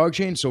of the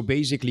blockchain. So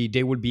basically,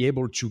 they will be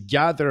able to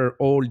gather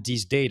all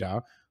this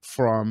data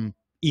from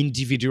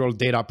individual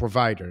data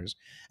providers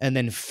and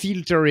then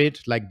filter it,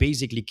 like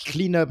basically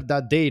clean up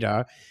that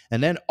data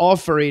and then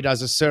offer it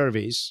as a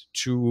service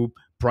to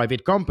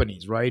private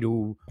companies, right?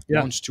 Who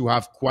wants to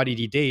have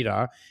quality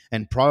data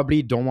and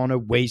probably don't want to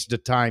waste the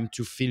time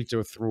to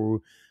filter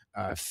through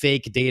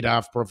fake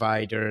data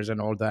providers and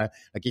all that.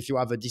 Like if you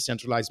have a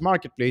decentralized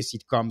marketplace,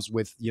 it comes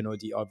with,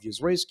 the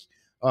obvious risk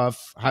of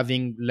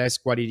having less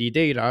quality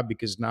data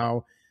because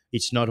now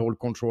it's not all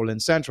controlled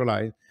and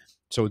centralized.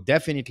 So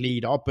definitely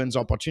it opens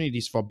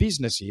opportunities for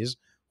businesses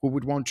who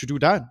would want to do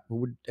that, who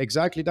would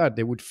exactly that.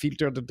 They would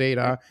filter the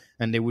data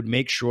and they would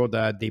make sure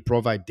that they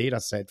provide data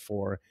set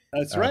for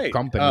That's right.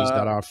 companies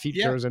that are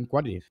features and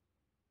quality.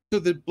 So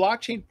the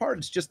blockchain part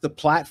is just the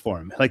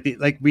platform,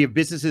 like we have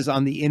businesses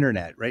on the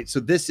internet, right? So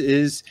this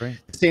is the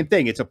same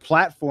thing. It's a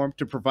platform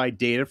to provide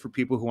data for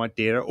people who want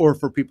data or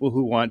for people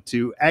who want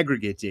to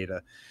aggregate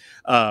data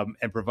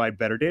and provide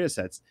better data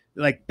sets.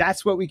 Like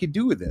that's what we could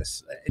do with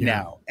this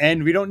now.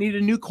 And we don't need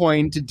a new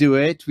coin to do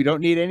it. We don't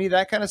need any of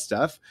that kind of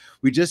stuff.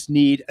 We just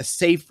need a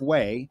safe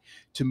way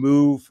to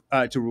move,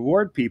 to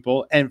reward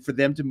people and for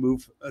them to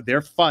move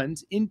their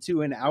funds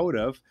into and out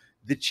of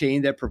the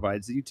chain that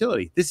provides the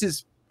utility. This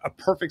is a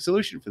perfect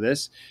solution for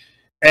this.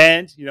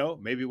 And,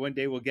 maybe one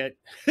day we'll get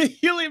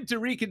Helium to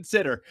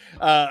reconsider,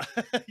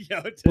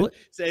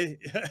 say,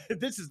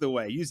 this is the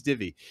way, use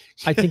Divi.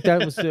 I think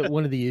that was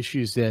one of the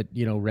issues that,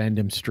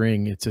 random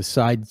string, it's a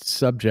side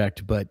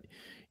subject, but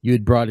you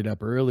had brought it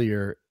up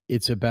earlier.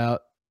 It's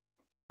about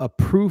a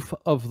proof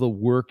of the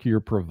work you're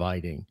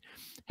providing.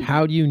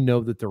 How do you know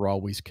that they're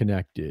always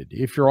connected?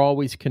 If you're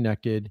always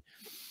connected,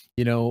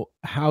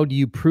 how do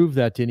you prove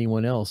that to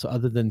anyone else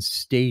other than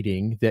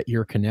stating that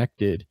you're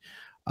connected?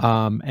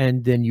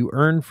 And then you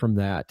earn from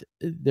that.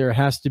 There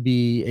has to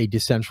be a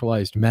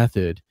decentralized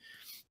method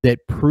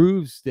that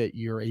proves that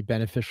you're a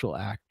beneficial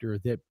actor,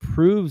 that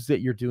proves that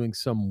you're doing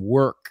some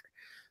work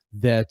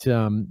that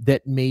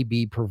that may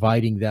be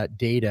providing that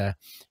data,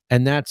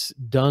 and that's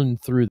done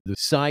through the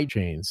side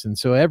chains. And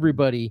so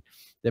everybody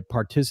that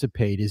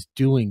participate is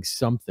doing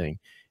something.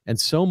 And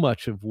so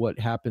much of what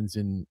happens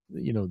in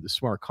the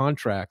smart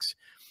contracts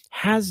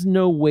has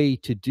no way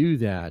to do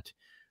that.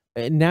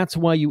 And that's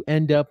why you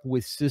end up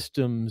with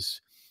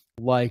systems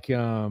like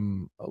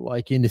in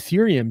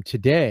Ethereum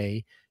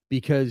today,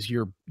 because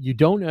you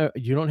don't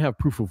have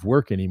proof of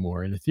work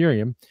anymore in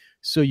Ethereum.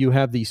 So you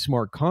have these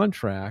smart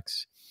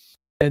contracts.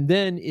 And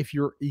then if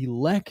you're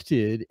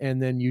elected and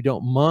then you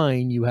don't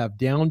mine, you have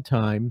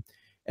downtime.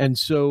 And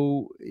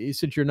so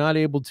since you're not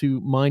able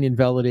to mine and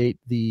validate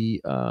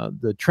the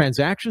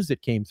transactions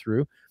that came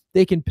through,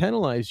 they can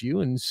penalize you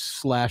and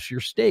slash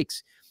your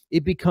stakes.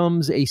 It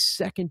becomes a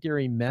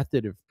secondary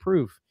method of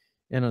proof.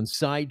 And on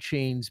side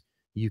chains,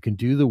 you can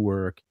do the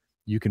work,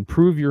 you can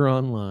prove you're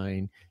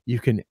online, you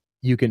can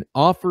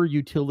offer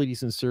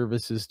utilities and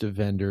services to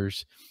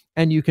vendors,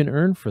 and you can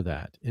earn for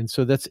that. And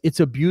so it's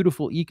a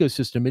beautiful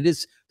ecosystem. It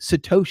is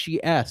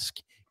Satoshi-esque,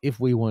 if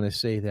we want to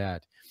say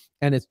that.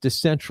 And it's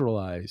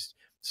decentralized.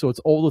 So it's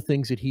all the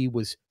things that he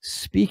was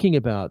speaking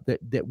about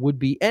that would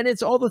be, and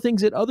it's all the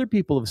things that other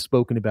people have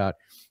spoken about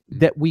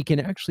that we can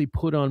actually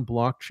put on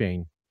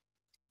blockchain,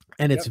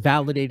 and it's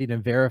validated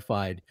and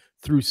verified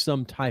through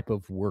some type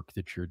of work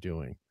that you're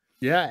doing.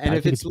 Yeah, and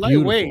if it's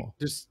lightweight,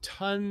 there's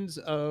tons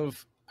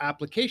of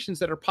applications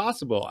that are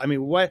possible. I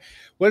mean, what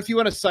if you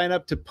want to sign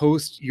up to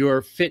post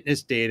your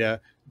fitness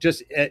data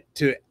just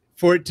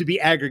for it to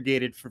be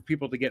aggregated for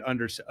people to get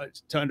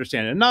to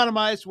understand,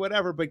 anonymized,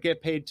 whatever, but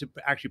get paid to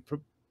actually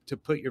to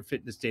put your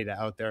fitness data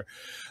out there.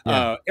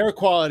 Air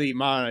quality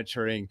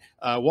monitoring,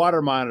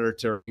 water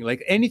monitoring,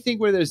 like anything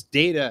where there's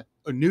data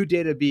or new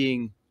data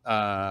being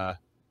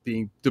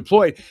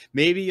deployed,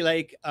 maybe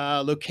like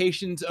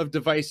locations of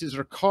devices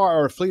or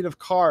car or fleet of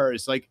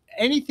cars, like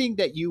anything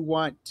that you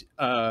want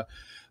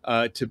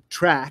to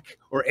track,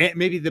 or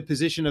maybe the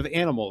position of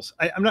animals.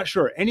 I'm not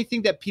sure.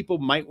 Anything that people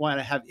might want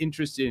to have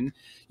interest in,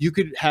 you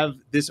could have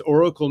this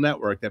Oracle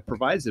network that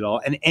provides it all,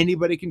 and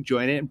anybody can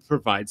join it and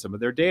provide some of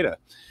their data.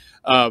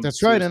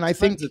 That's right. And I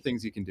think the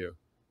things you can do.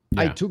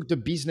 I took the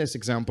business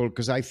example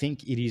because I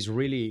think it is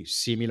really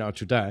similar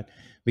to that,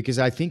 because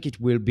I think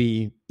it will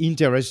be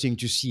interesting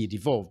to see it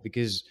evolve,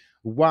 because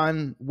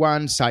one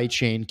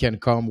sidechain can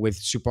come with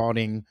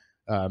supporting,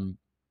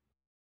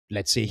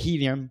 let's say,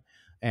 Helium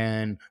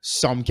and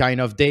some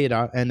kind of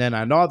data, and then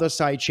another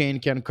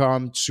sidechain can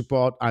come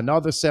support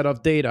another set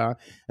of data,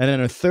 and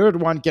then a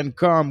third one can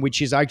come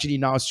which is actually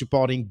now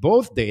supporting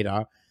both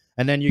data,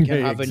 and then you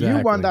can have a new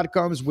one that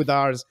comes with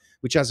ours,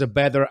 which has a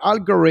better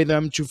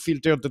algorithm to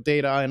filter the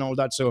data and all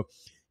that. So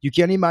you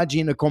can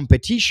imagine a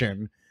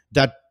competition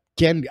that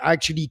can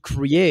actually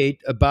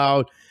create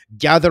about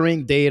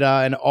gathering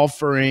data and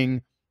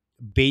offering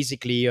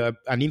basically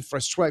an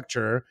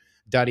infrastructure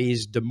that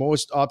is the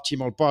most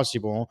optimal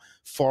possible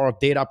for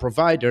data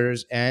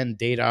providers and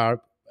data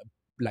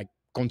like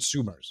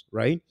consumers,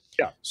 right?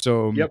 Yeah.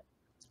 So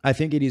I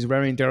think it is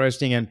very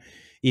interesting. And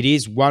it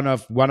is one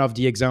of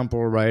the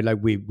example, right? Like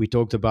we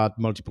talked about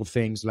multiple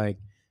things like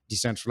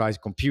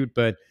decentralized compute,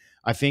 but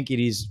I think it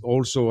is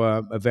also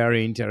a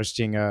very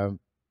interesting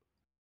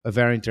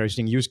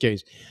use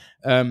case.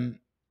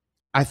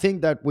 I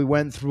think that we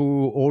went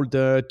through all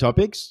the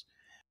topics.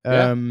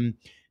 Yeah.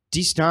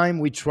 This time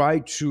we try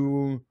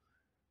to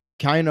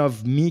kind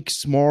of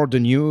mix more the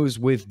news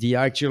with the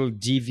actual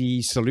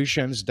Divi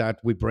solutions that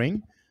we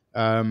bring.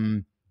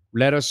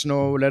 Let us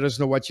know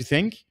what you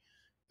think.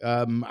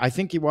 I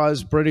think it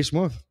was pretty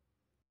smooth.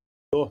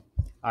 Cool.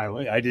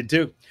 I did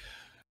too.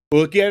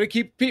 We're gonna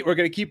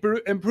keep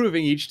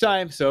improving each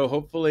time. So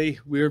hopefully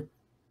we're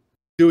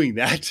doing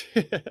that.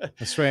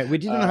 That's right. We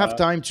didn't have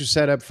time to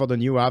set up for the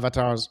new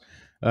avatars,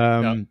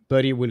 No.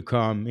 but it will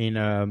come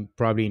in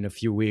probably in a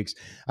few weeks.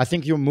 I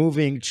think you're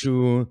moving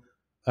to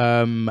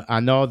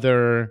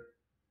another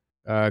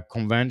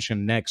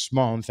convention next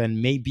month,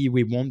 and maybe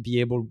we won't be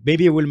able.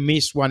 Maybe we'll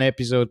miss one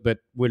episode, but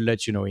we'll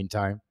let you know in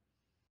time.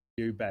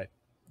 You bet.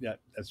 Yeah,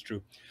 that's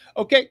true.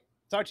 Okay.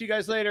 Talk to you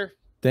guys later.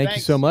 Thank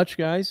you so much,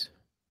 guys.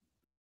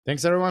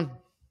 Thanks, everyone.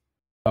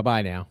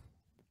 Bye-bye now.